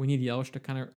slack. We need Yelich to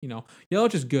kind of,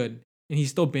 Yelich is good, and he's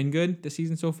still been good this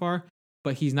season so far,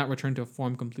 but he's not returned to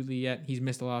form completely yet. He's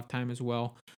missed a lot of time as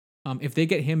well. If they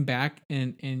get him back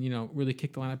and really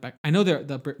kick the lineup back, I know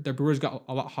the Brewers got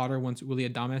a lot hotter once Willy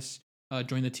Adames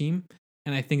join the team,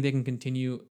 and I think they can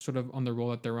continue sort of on the roll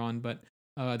that they're on. But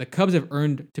the Cubs have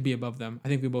earned to be above them. I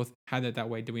think we both had it that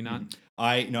way, did we not?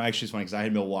 Actually it's funny because I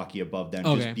had Milwaukee above them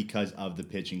just because of the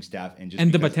pitching staff and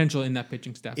the potential in that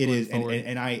pitching staff. It is,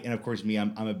 and of course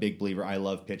I'm a big believer. I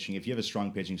love pitching. If you have a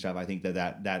strong pitching staff, I think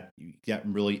that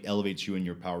really elevates you in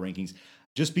your power rankings.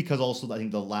 Just because also I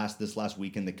think this last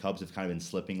weekend the Cubs have kind of been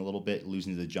slipping a little bit,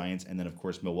 losing to the Giants, and then of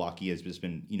course Milwaukee has just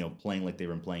been playing like they've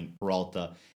been playing.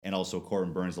 Peralta and also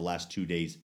Corbin Burns the last 2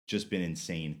 days just been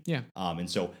insane. Yeah. And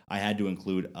so I had to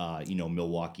include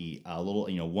Milwaukee a little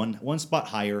one spot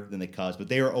higher than the Cubs, but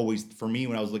they are always, for me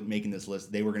when I was making this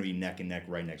list, they were going to be neck and neck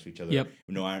right next to each other. Yep.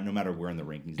 No matter where in the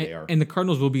rankings they are. And the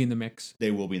Cardinals will be in the mix.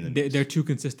 They will be in the mix. They're too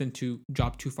consistent to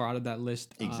drop too far out of that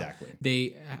list. Exactly.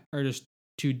 They are just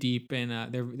too deep,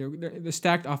 and they're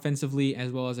stacked offensively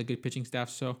as well as a good pitching staff.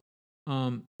 So,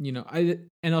 NL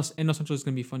Central is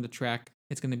going to be fun to track.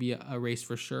 It's going to be a race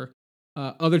for sure.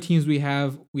 Other teams we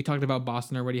talked about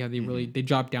Boston already. How they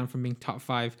dropped down from being top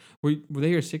 5. Were they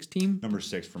your 6th team? Number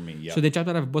 6 for me. Yeah. So they dropped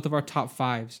out of both of our top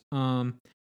 5s.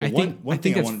 I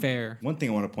think that's fair. One thing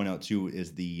I want to point out too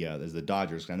is the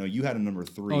Dodgers. I know you had a number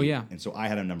 3. Oh, yeah. And so I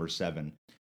had a number 7.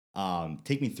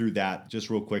 Take me through that just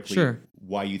real quickly. Sure.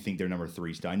 Why you think they're number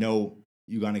 3 still? I know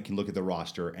you can look at the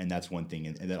roster, and that's one thing,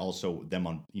 and then also them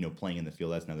on playing in the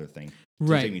field. That's another thing. So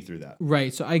Right. Take me through that.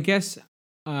 Right. So I guess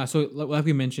so like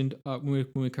we mentioned when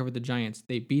we covered the Giants,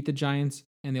 they beat the Giants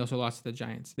and they also lost to the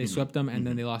Giants. They swept them and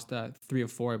then they lost 3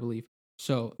 of 4, I believe.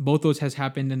 So both those has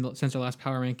happened since our last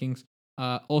power rankings.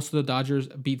 Also, the Dodgers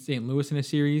beat St. Louis in a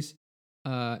series.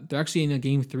 They're actually in a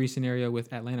Game 3 scenario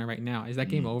with Atlanta right now. Is that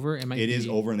game over? It is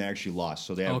over, and they actually lost.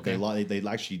 So they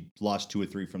actually lost 2 or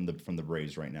 3 from the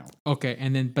Braves right now. Okay,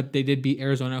 but they did beat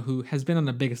Arizona, who has been on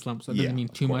a big slump, so it doesn't mean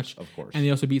too much. Of course. And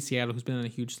they also beat Seattle, who's been on a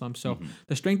huge slump. So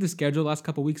the strength of schedule the last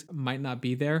couple of weeks might not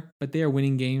be there, but they are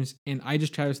winning games. And I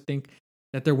just try to think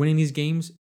that they're winning these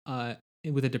games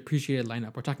with a depreciated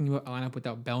lineup. We're talking about a lineup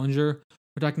without Bellinger.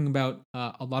 We're talking about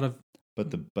a lot of.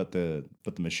 But the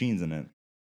machines in it.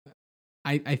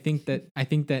 I think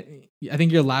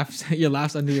your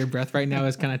laughs under your breath right now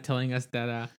is kind of telling us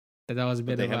that was a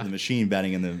bit they have the machine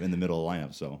batting in the middle of the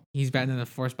lineup, so he's batting in the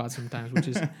 4 spot sometimes, which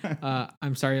is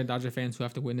I'm sorry to Dodger fans who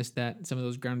have to witness that, some of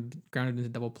those grounded into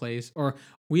double plays. Or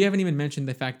we haven't even mentioned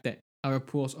the fact that Albert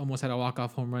Pujols almost had a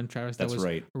walk-off home run, Travis. That was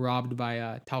right. robbed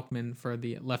by Tauchman for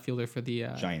the left fielder for the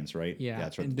Giants, right? Yeah,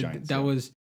 that's right. The Giants.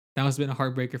 That must have been a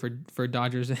heartbreaker for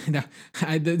Dodgers.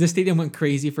 The stadium went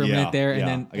crazy for a minute there, and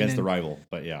then against the rival,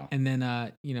 but yeah, and then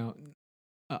it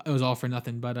was all for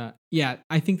nothing. But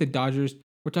I think the Dodgers.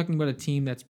 We're talking about a team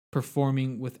that's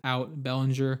performing without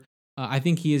Bellinger. I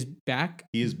think he is back.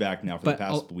 He is back now for the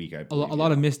past week. I believe, a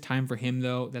lot of missed time for him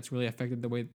though. That's really affected the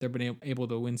way they've been able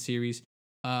to win series.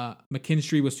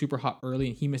 McKinstry was super hot early,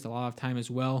 and he missed a lot of time as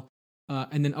well.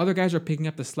 And then other guys are picking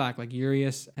up the slack. Like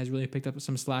Urias has really picked up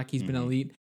some slack. He's been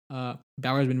elite.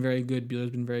 Bauer's been very good. Buehler's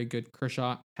been very good.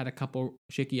 Kershaw had a couple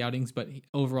shaky outings, but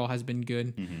overall has been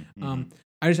good.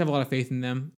 I just have a lot of faith in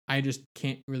them. I just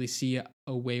can't really see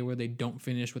a way where they don't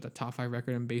finish with a top 5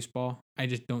 record in baseball. I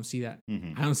just don't see that.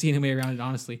 I don't see any way around it,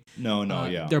 honestly. No,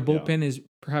 Their bullpen is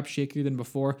perhaps shakier than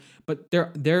before, but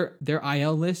their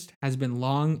IL list has been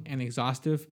long and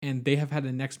exhaustive, and they have had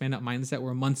a next man up mindset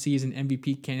where Muncy is an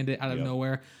MVP candidate out of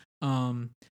nowhere.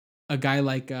 A guy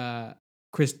like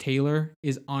Chris Taylor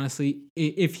is honestly,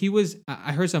 if he was,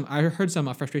 I heard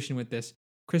some frustration with this.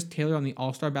 Chris Taylor on the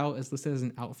All-Star ballot is listed as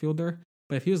an outfielder.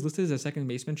 But if he was listed as a second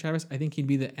baseman, Travis, I think he'd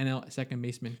be the NL second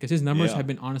baseman because his numbers have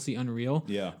been honestly unreal.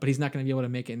 Yeah. But he's not going to be able to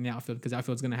make it in the outfield because the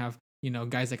outfield's going to have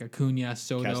guys like Acuna,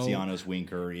 Soto, Castellanos,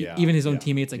 Winker, even his own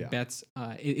teammates like Betts.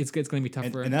 It's going to be tough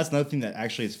for him. And that's another thing that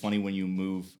actually is funny when you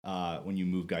move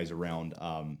guys around.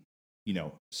 Some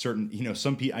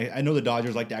people. I know the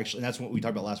Dodgers like to actually, and that's what we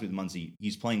talked about last week with Muncy.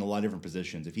 He's playing a lot of different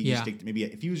positions. If he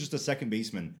if he was just a second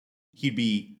baseman, he'd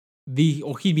be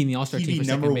he'd be in the All-Star team. He'd be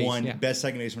number base, one, best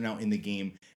second baseman now in the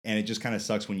game. And it just kind of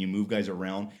sucks when you move guys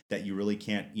around that you really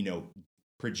can't,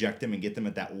 project them and get them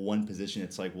at that one position.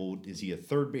 It's like, well, is he a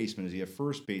third baseman? Is he a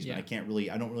first baseman? I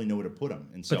don't really know where to put him.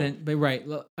 And so, but right.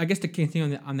 I guess to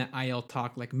continue on that IL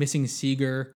talk, like missing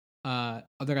Seager, other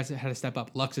guys that had to step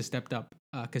up. Lux has stepped up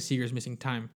because Seager's missing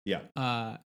time. Yeah.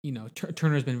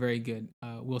 Turner's been very good.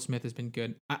 Will Smith has been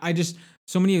good. I just,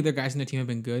 so many of their guys in the team have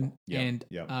been good. And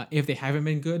if they haven't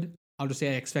been good, I'll just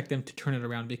say I expect them to turn it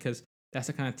around because that's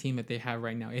the kind of team that they have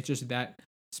right now. It's just that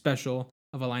special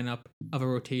of a lineup, of a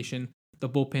rotation. The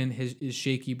bullpen is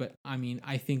shaky, but I mean,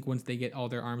 I think once they get all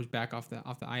their arms back off the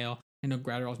IL, I know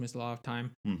Gratterall's missed a lot of time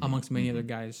amongst many other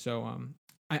guys. So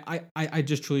I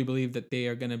just truly believe that they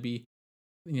are going to be,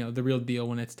 the real deal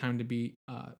when it's time to be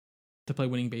to play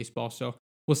winning baseball. So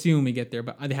we'll see when we get there,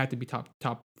 but they have to be top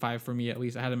 5 for me at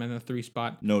least. I had them in a 3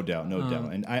 spot. No doubt.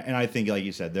 And I think, like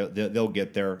you said, they'll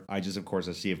get there. I see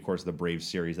the Braves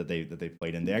series that they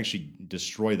played in. They actually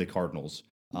destroy the Cardinals,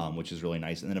 which is really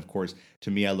nice. And then of course,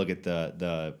 to me, I look at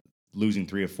the losing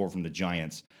 3 of 4 from the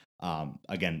Giants.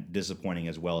 Again, disappointing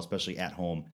as well, especially at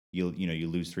home. You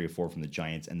lose 3 of 4 from the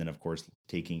Giants, and then of course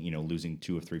losing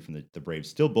 2 of 3 from the Braves.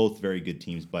 Still both very good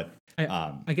teams, but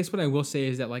I guess what I will say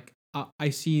is that like. I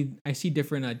see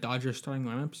different Dodgers starting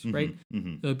lineups, right?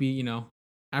 It'll be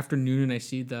afternoon, and I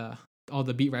see all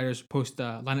the beat writers post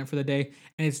lineup for the day,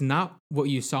 and it's not what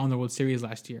you saw in the World Series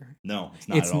last year. No, it's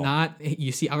not. It's not.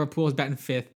 You see Albert Pujols batting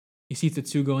 5th. You see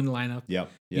Tetsugo in the lineup. Yep.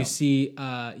 You see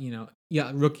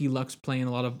rookie Lux playing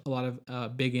a lot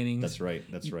of big innings. That's right.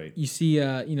 You see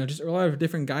just a lot of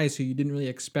different guys who you didn't really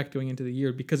expect going into the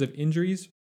year because of injuries,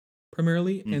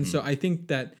 primarily. And so I think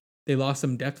that they lost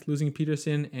some depth losing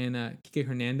Peterson and Kike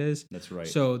Hernandez. That's right.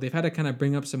 So they've had to kind of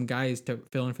bring up some guys to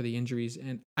fill in for the injuries.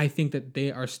 And I think that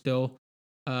they are still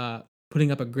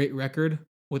putting up a great record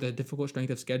with a difficult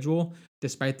strength of schedule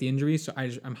despite the injuries. So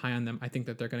I'm high on them. I think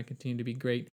that they're going to continue to be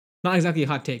great. Not exactly a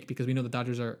hot take because we know the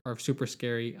Dodgers are super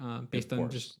scary based on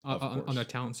just on their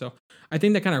talent. So I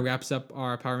think that kind of wraps up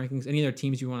our power rankings. Any other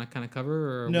teams you want to kind of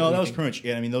cover? Or no, that was pretty much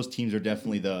it. I mean, those teams are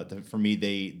definitely the for me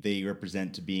they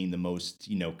represent to being the most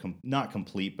not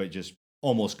complete but just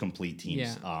almost complete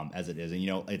teams as it is. And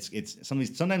it's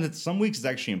sometimes some weeks it's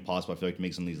actually impossible. I feel like to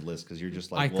make some of these lists because you're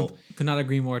just like, could not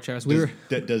agree more, Travis.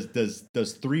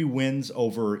 Does 3 wins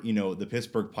over the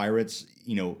Pittsburgh Pirates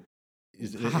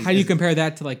how do you compare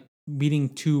that to like beating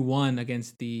 2-1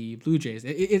 against the Blue Jays?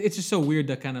 It's just so weird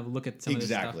to kind of look at some of this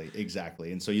stuff.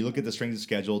 Exactly. And so you look at the strength of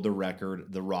schedule, the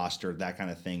record, the roster, that kind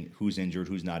of thing. Who's injured,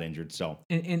 who's not injured. So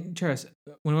and Travis,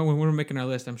 when we're making our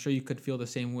list, I'm sure you could feel the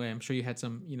same way. I'm sure you had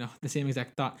some, the same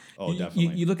exact thought. Oh,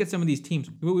 definitely. You look at some of these teams.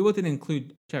 We both didn't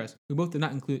include Travis. We both did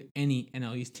not include any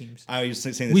NL East teams. I was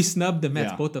saying this, we snubbed the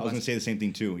Mets, both of us. I was going to say the same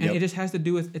thing too. And it just has to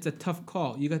do with it's a tough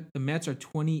call. You got the Mets are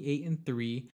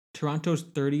 28-3. Toronto's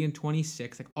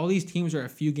 30-26. Like all these teams are a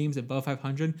few games above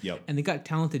 500. Yep. And they got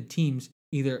talented teams.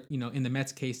 Either in the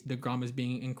Mets case, DeGrom is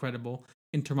being incredible.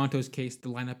 In Toronto's case, the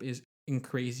lineup is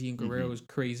crazy, and Guerrero is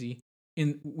crazy.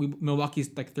 Milwaukee's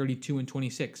like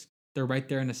 32-26. They're right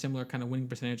there in a similar kind of winning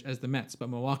percentage as the Mets. But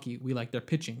Milwaukee, we like their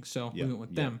pitching, so we went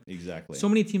with them. Exactly. So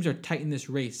many teams are tight in this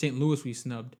race. St. Louis we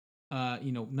snubbed.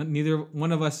 Neither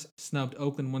one of us snubbed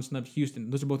Oakland, one snubbed Houston.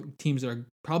 Those are both teams that are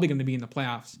probably going to be in the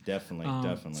playoffs.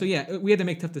 Definitely. So yeah, we had to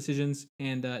make tough decisions,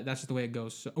 and that's just the way it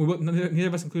goes. So neither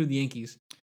of us included the Yankees.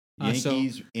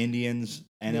 Indians,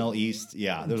 NL East.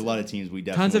 Yeah, there's a lot of teams we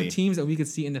definitely... Tons of teams that we could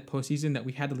see in the postseason that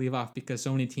we had to leave off because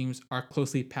so many teams are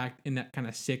closely packed in that kind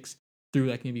of 6 through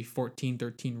like maybe 14,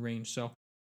 13 range. So,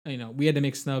 we had to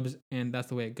make snubs, and that's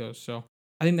the way it goes. So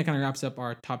I think that kind of wraps up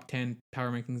our top 10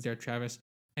 power rankings there, Travis.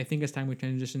 I think it's time we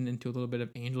transition into a little bit of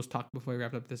Angels talk before we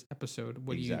wrap up this episode.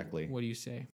 What do you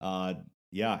say?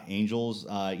 Angels.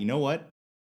 You know what?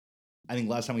 I think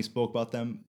last time we spoke about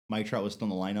them, Mike Trout was still in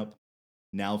the lineup.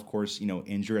 Now, of course,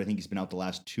 injured. I think he's been out the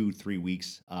last 2-3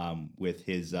 weeks with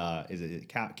his is it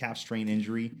calf strain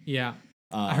injury. Yeah,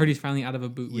 I heard he's finally out of a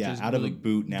boot. Which is out of a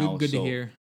boot now. Good to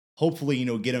hear. Hopefully,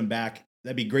 get him back.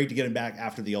 That'd be great to get him back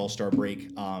after the All-Star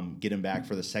break. Get him back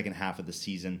for the second half of the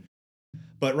season.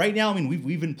 But right now, I mean,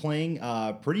 we've been playing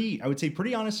pretty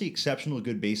honestly exceptional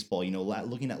good baseball.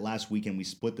 Looking at last weekend, we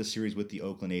split the series with the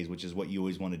Oakland A's, which is what you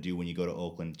always want to do when you go to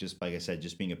Oakland. Just like I said,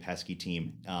 just being a pesky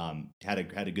team, had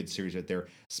a good series right there.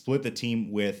 Split the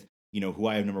team with who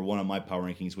I have number 1 on my power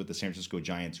rankings with the San Francisco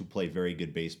Giants, who play very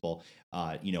good baseball.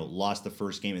 Lost the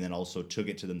first game and then also took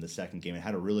it to them the second game and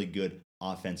had a really good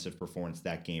offensive performance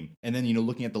that game. And then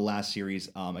looking at the last series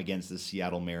against the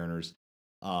Seattle Mariners.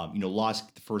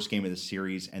 Lost the first game of the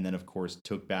series and then, of course,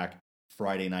 took back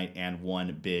Friday night and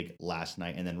won big last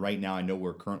night. And then right now, I know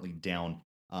we're currently down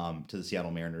to the Seattle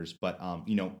Mariners. But,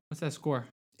 what's that score?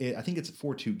 I think it's a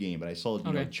 4-2 game, but I saw,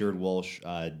 Jared Walsh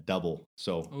double.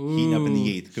 So Ooh. Heating up in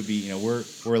the 8th. Could be,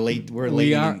 we're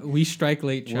late. We strike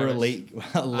late, Travis.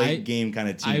 We're a late game kind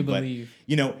of team. I believe.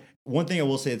 But, one thing I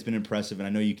will say that's been impressive, and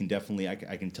I know you can definitely, I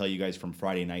can tell you guys from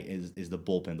Friday night is the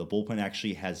bullpen. The bullpen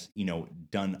actually has,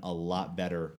 done a lot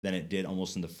better than it did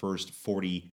almost in the first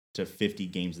 40 to 50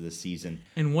 games of the season.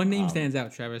 And one name stands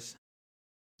out, Travis.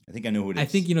 I think I know who it is. I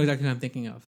think you know exactly who I'm thinking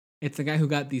of. It's the guy who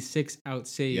got the 6-out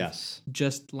save. Yes.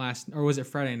 Just or was it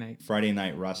Friday night? Friday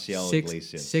night, Raciel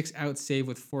Iglesias. 6-out save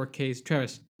with 4 Ks.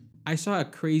 Travis, I saw a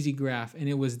crazy graph, and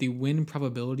it was the win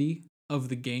probability of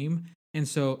the game. And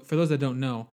so, for those that don't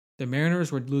know, the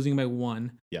Mariners were losing by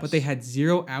 1, but they had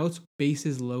 0 outs,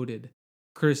 bases loaded,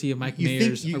 courtesy of Mike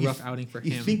Mayers, a rough outing for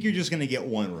him. You think you're just going to get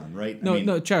 1 run, right?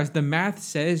 No, Travis, the math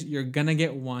says you're going to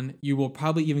get 1. You will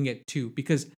probably even get 2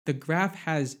 because the graph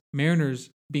has Mariners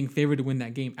being favored to win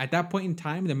that game. At that point in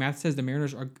time, the math says the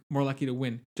Mariners are more likely to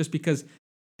win just because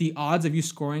the odds of you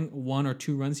scoring 1 or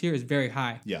 2 runs here is very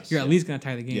high. Yes. You're at least going to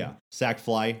tie the game. Yeah.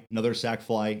 Another sack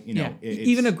fly,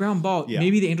 even a ground ball,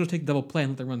 maybe the Angels take double play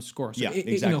and let the run score. So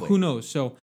exactly. Who knows?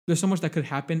 So there's so much that could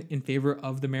happen in favor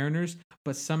of the Mariners,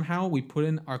 but somehow we put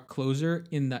in our closer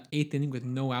in the 8th inning with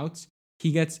no outs.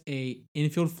 He gets a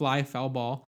infield fly foul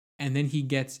ball, and then he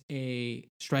gets a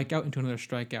strikeout into another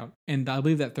strikeout. And I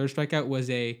believe that third strikeout was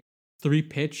a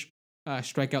 3-pitch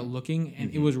strikeout looking, and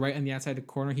it was right on the outside of the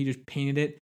corner. He just painted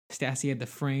it. Stassi had the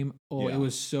frame. It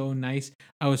was so nice.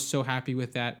 I was so happy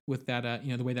with that,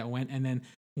 the way that went. And then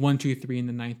 1, 2, 3 in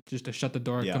the 9th, just to shut the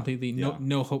door completely.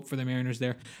 No hope for the Mariners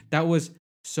there. That was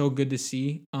so good to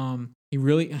see. He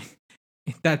really,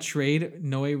 that trade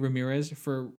Noe Ramirez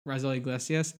for Raisel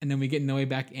Iglesias, and then we get Noe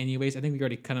back anyways. I think we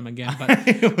already cut him again,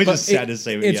 but Which is sad to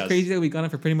say, but it's yes. crazy that we got him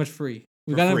for pretty much free.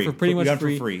 We For got free. him for pretty We much got him for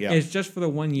free. free, yeah. It's just for the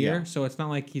 1 year, Yeah. so it's not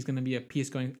like he's going to be a piece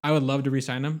going. I would love to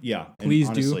resign him. Yeah, and Please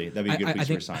honestly, do. that'd be a good I piece to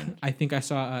think, resign. I think I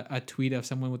saw a tweet of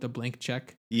someone with a blank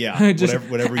check. Yeah, Just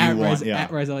whatever you want. Yeah,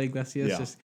 At Raisel Iglesias, Yeah.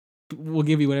 just we'll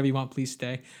give you whatever you want. Please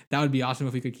stay. That would be awesome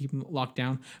if we could keep him locked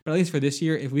down. But at least for this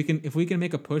year, if we can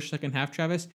make a push second half,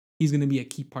 Travis, he's going to be a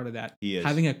key part of that. He is.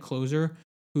 Having a closer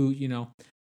who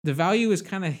the value is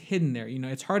kind of hidden there.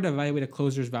 It's hard to evaluate a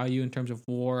closer's value in terms of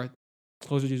WAR.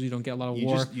 Closers usually don't get a lot of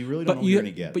WAR. You really don't know what you're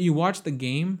gonna get. But you watch the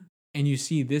game and you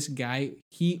see this guy.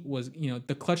 He was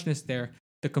the clutchness there,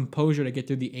 the composure to get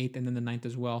through the 8th and then the 9th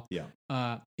as well.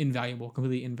 Yeah. Invaluable,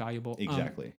 completely invaluable.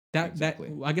 Exactly. That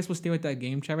I guess we'll stay with that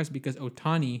game, Travis, because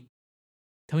Ohtani.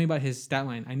 Tell me about his stat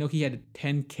line. I know he had a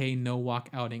 10K no walk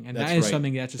outing, and that is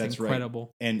something that's just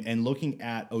incredible. Right. And looking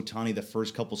at Ohtani, the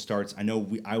first couple starts, I know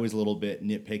I was a little bit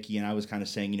nitpicky, and I was kind of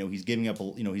saying, he's giving up,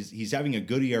 he's having a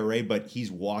good ERA, but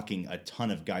he's walking a ton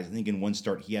of guys. I think in one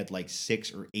start he had like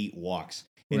 6 or 8 walks,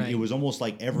 and it was almost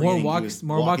like every more inning walks, he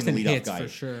was walking than the leadoff hits guy. for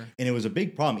sure. And it was a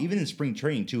big problem, even in spring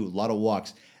training too. A lot of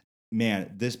walks.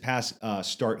 Man, this past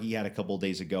start he had a couple of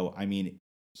days ago, I mean,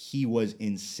 he was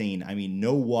insane. I mean,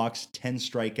 no walks, 10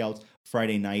 strikeouts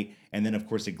Friday night. And then, of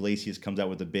course, Iglesias comes out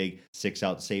with a big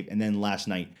 6-out save. And then last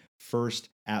night, first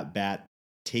at bat,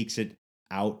 takes it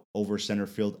out over center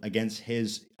field against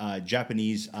his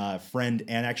Japanese friend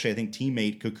and actually, I think,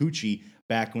 teammate Kikuchi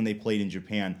back when they played in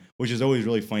Japan, which is always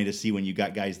really funny to see when you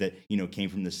got guys that, came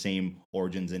from the same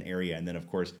origins and area. And then, of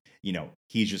course,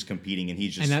 he's just competing and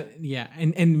he's just.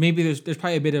 And maybe there's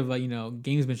probably a bit of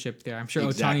gamesmanship there. I'm sure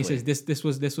Exactly. Ohtani says this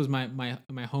was my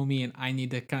homie and I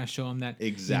need to kind of show him that.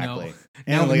 Exactly.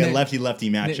 Now, and like a lefty-lefty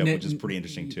matchup, which is pretty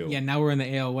interesting too. Yeah, now we're in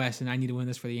the AL West and I need to win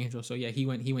this for the Angels. So yeah, he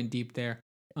went deep there.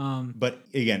 But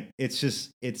again, it's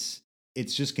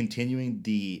just continuing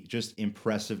the just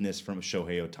impressiveness from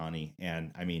Shohei Ohtani.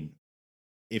 And I mean,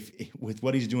 if with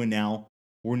what he's doing now,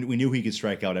 we knew he could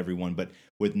strike out everyone, but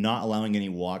with not allowing any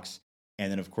walks,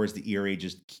 and then of course the ERA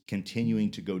just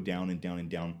continuing to go down and down and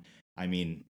down. I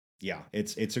mean, yeah,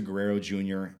 it's a Guerrero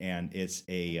Jr. and it's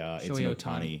an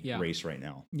Ohtani race right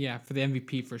now. Yeah, for the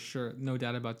MVP for sure, no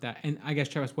doubt about that. And I guess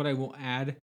Travis, what I will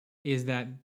add is that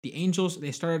the Angels,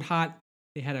 they started hot.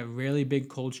 They had a really big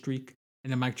cold streak,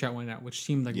 and then Mike Trout went out, which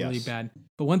seemed like really bad.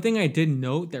 But one thing I did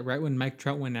note that right when Mike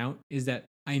Trout went out is that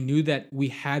I knew that we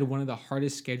had one of the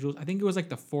hardest schedules. I think it was like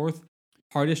the 4th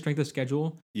hardest strength of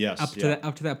schedule. Yes. Up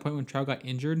to that point when Trout got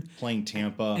injured. Playing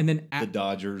Tampa, and then the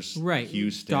Dodgers, right?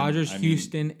 Houston,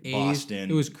 Houston, A's,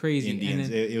 Boston. It was crazy. Indians.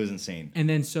 And then, it was insane. And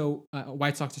then so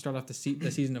White Sox to start off the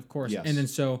season, of course. Yes. And then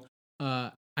so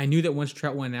I knew that once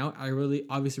Trout went out,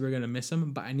 obviously we're gonna miss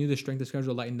him, but I knew the strength of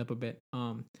schedule lightened up a bit.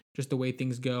 Just the way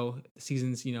things go, the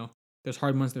seasons, there's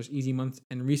hard months, there's easy months,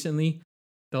 and recently,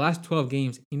 the last 12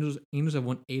 games, Angels have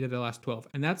won 8 of their last 12,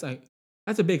 and that's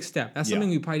a big step. That's something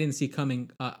we probably didn't see coming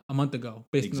a month ago,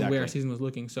 based on the way our season was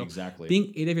looking. So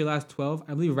being 8 of your last 12,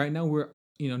 I believe right now we're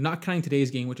not counting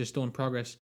today's game, which is still in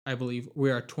progress. I believe we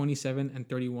are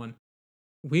 27-31.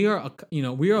 We are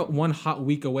one hot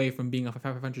week away from being a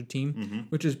 500 team,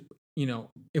 which is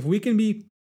if we can be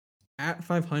at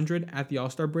 500 at the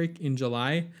All-Star break in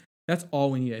July, that's all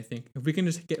we need. I think if we can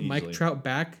just get Mike Trout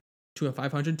back to a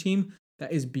 500 team,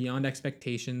 that is beyond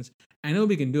expectations. I know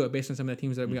we can do it based on some of the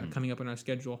teams that we got coming up in our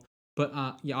schedule. But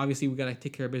obviously we got to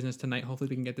take care of business tonight. Hopefully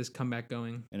we can get this comeback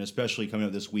going. And especially coming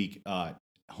up this week,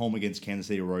 home against Kansas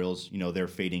City Royals, they're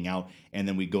fading out. And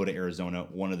then we go to Arizona,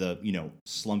 one of the,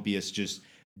 slumpiest just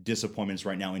disappointments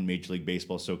right now in Major League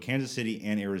Baseball. So Kansas City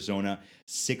and Arizona,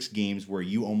 6 games where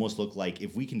you almost look like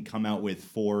if we can come out with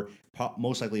 4,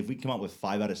 most likely if we come out with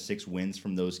 5 out of 6 wins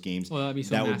from those games, well,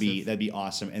 that'd be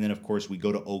awesome. And then of course we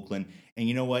go to Oakland, and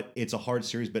you know what? It's a hard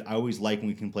series, but I always like when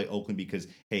we can play Oakland because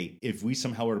hey, if we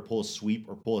somehow were to pull a sweep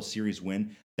or pull a series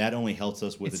win, that only helps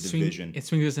us with the division. It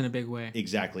swings us in a big way.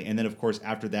 Exactly. And then, of course,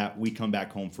 after that, we come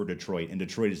back home for Detroit. And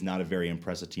Detroit is not a very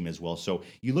impressive team as well. So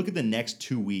you look at the next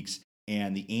 2 weeks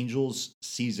and the Angels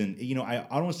season, I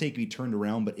don't want to say it could be turned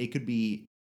around, but it could be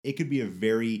a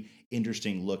very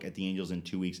interesting look at the Angels in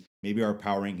 2 weeks. Maybe our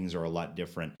power rankings are a lot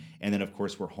different. And then, of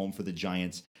course, we're home for the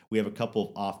Giants. We have a couple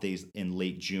of off days in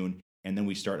late June. And then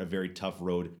we start a very tough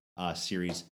road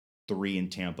series, 3 in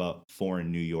Tampa, 4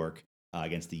 in New York.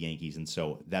 Against the Yankees, and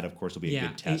so that of course will be a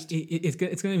good test. It's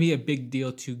going to be a big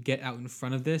deal to get out in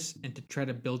front of this and to try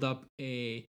to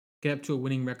get up to a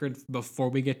winning record before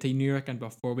we get to New York and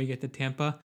before we get to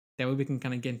Tampa. That way we can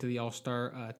kind of get into the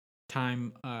All-Star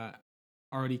time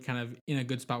already kind of in a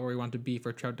good spot where we want to be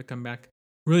for Trout to come back.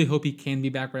 Really hope he can be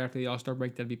back right after the All-Star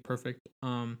break. That'd be perfect.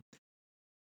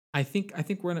 I think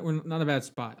we're not in a bad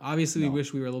spot. Obviously, we No.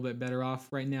 wish we were a little bit better off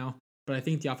right now, but I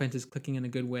think the offense is clicking in a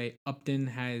good way. Upton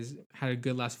has had a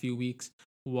good last few weeks.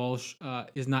 Walsh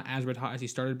is not as red hot as he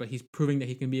started, but he's proving that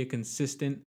he can be a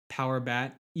consistent power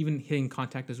bat, even hitting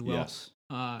contact as well. Yes.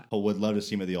 Uh, Would love to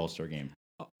see him at the All-Star game.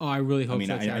 I really hope I mean,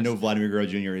 so. I know Vladimir Guerrero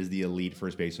Jr. is the elite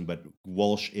first baseman, but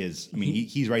Walsh is. I mean,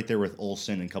 he's right there with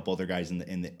Olsen and a couple other guys in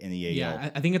the AL.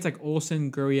 Yeah, I think it's like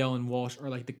Olsen, Gurriel, and Walsh are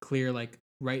like the clear like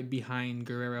right behind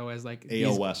Guerrero as like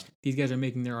AL West. These guys are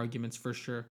making their arguments for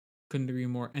sure. Couldn't agree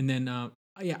more. And then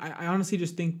yeah, I honestly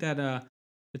just think that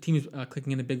the team is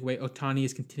clicking in a big way. Ohtani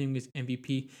is continuing his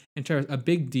MVP. And Travis, a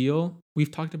big deal.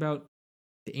 We've talked about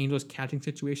the Angels catching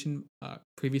situation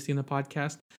previously in the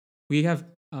podcast. We have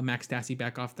Max Stassi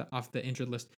back off the injured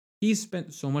list. He's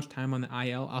spent so much time on the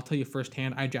IL. I'll tell you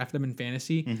firsthand. I drafted him in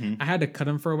fantasy. Mm-hmm. I had to cut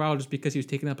him for a while just because he was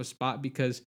taking up a spot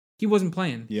because he wasn't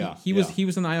playing. Yeah, he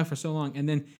was on the IL for so long, and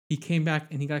then he came back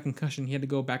and he got a concussion. He had to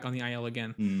go back on the IL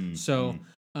again. Mm-hmm. So,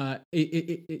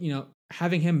 you know,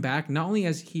 having him back, not only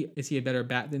is he a better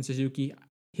bat than Suzuki,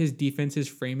 his defense, his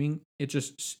framing, it's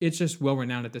just well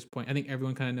renowned at this point. I think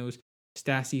everyone kind of knows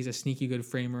Stassi is a sneaky good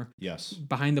framer. Yes.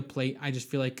 Behind the plate, I just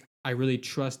feel like I really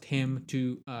trust him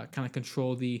to kind of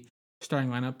control the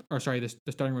starting lineup, or sorry,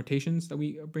 the starting rotations that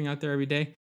we bring out there every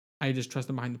day. I just trust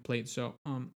him behind the plate. So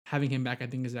having him back, I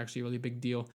think, is actually a really big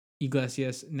deal.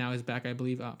 Iglesias now is back, I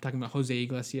believe. Talking about Jose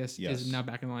Iglesias is now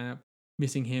back in the lineup.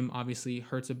 Missing him obviously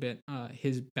hurts a bit.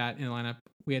 His bat in the lineup.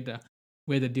 We had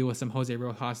to deal with some Jose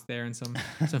Rojas there and some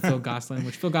Phil Gosselin,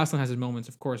 which Phil Gosselin has his moments,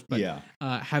 of course, but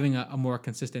having a more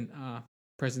consistent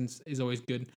presence is always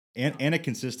good. And a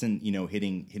consistent, you know,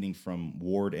 hitting from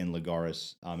Ward and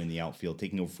Lagares in the outfield,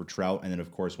 taking over for Trout, and then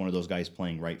of course one of those guys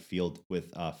playing right field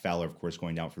with Fowler, of course,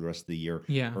 going down for the rest of the year.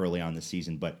 Early on the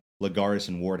season, but Lagares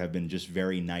and Ward have been just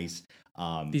very nice.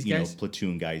 These guys,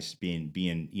 platoon guys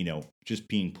being you know, just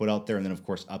being put out there, and then of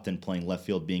course Upton playing left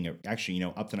field, being actually, you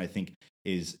know, Upton I think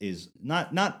is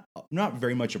not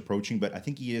very much approaching, but I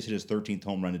think he just hit his 13th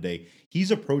home run today.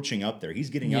 He's approaching up there. He's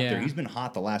getting up there. He's been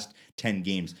hot the last 10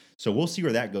 games. So we'll see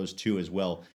where that goes too as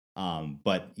well.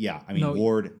 But yeah, I mean,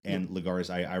 Ward and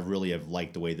Lagares, I really have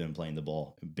liked the way they've been playing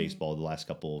baseball the last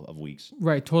couple of weeks.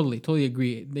 Right, totally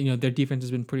agree. You know, their defense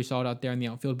has been pretty solid out there in the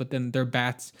outfield, but then their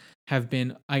bats have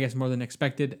been, I guess, more than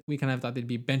expected. We kind of thought they'd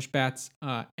be bench bats,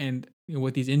 and you know,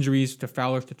 with these injuries to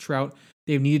Fowler, to Trout,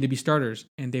 they've needed to be starters,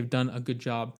 and they've done a good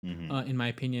job, in my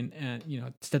opinion. And you know,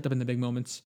 stepped up in the big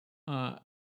moments.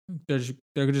 They're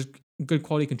just good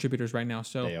quality contributors right now.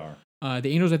 So they are. The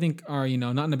Angels, I think, are, you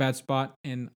know, not in a bad spot,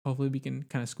 and hopefully we can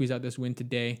kind of squeeze out this win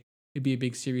today. It'd be a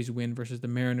big series win versus the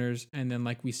Mariners, and then,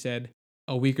 like we said,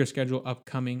 a weaker schedule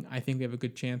upcoming. I think we have a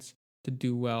good chance to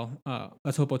do well.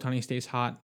 Let's hope Ohtani stays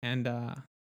hot. And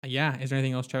yeah, is there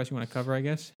anything else, Travis, you want to cover? I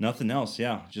guess nothing else.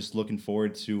 Yeah, just looking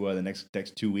forward to the next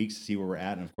 2 weeks to see where we're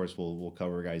at, and of course we'll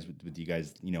cover guys with you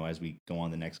guys, you know, as we go on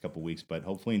the next couple of weeks. But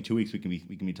hopefully in 2 weeks we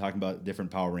can be talking about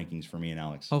different power rankings for me and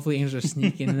Alex. Hopefully Angels are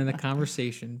sneaking in the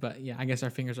conversation. But yeah, I guess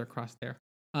our fingers are crossed there.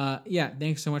 Yeah,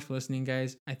 thanks so much for listening,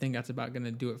 guys. I think that's about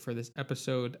gonna do it for this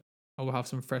episode. I will have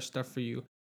some fresh stuff for you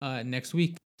next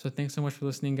week. So thanks so much for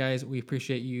listening, guys. We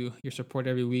appreciate your support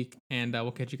every week, and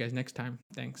we'll catch you guys next time.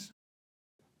 Thanks.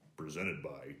 Presented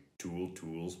by Tool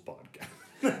Tools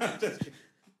Podcast.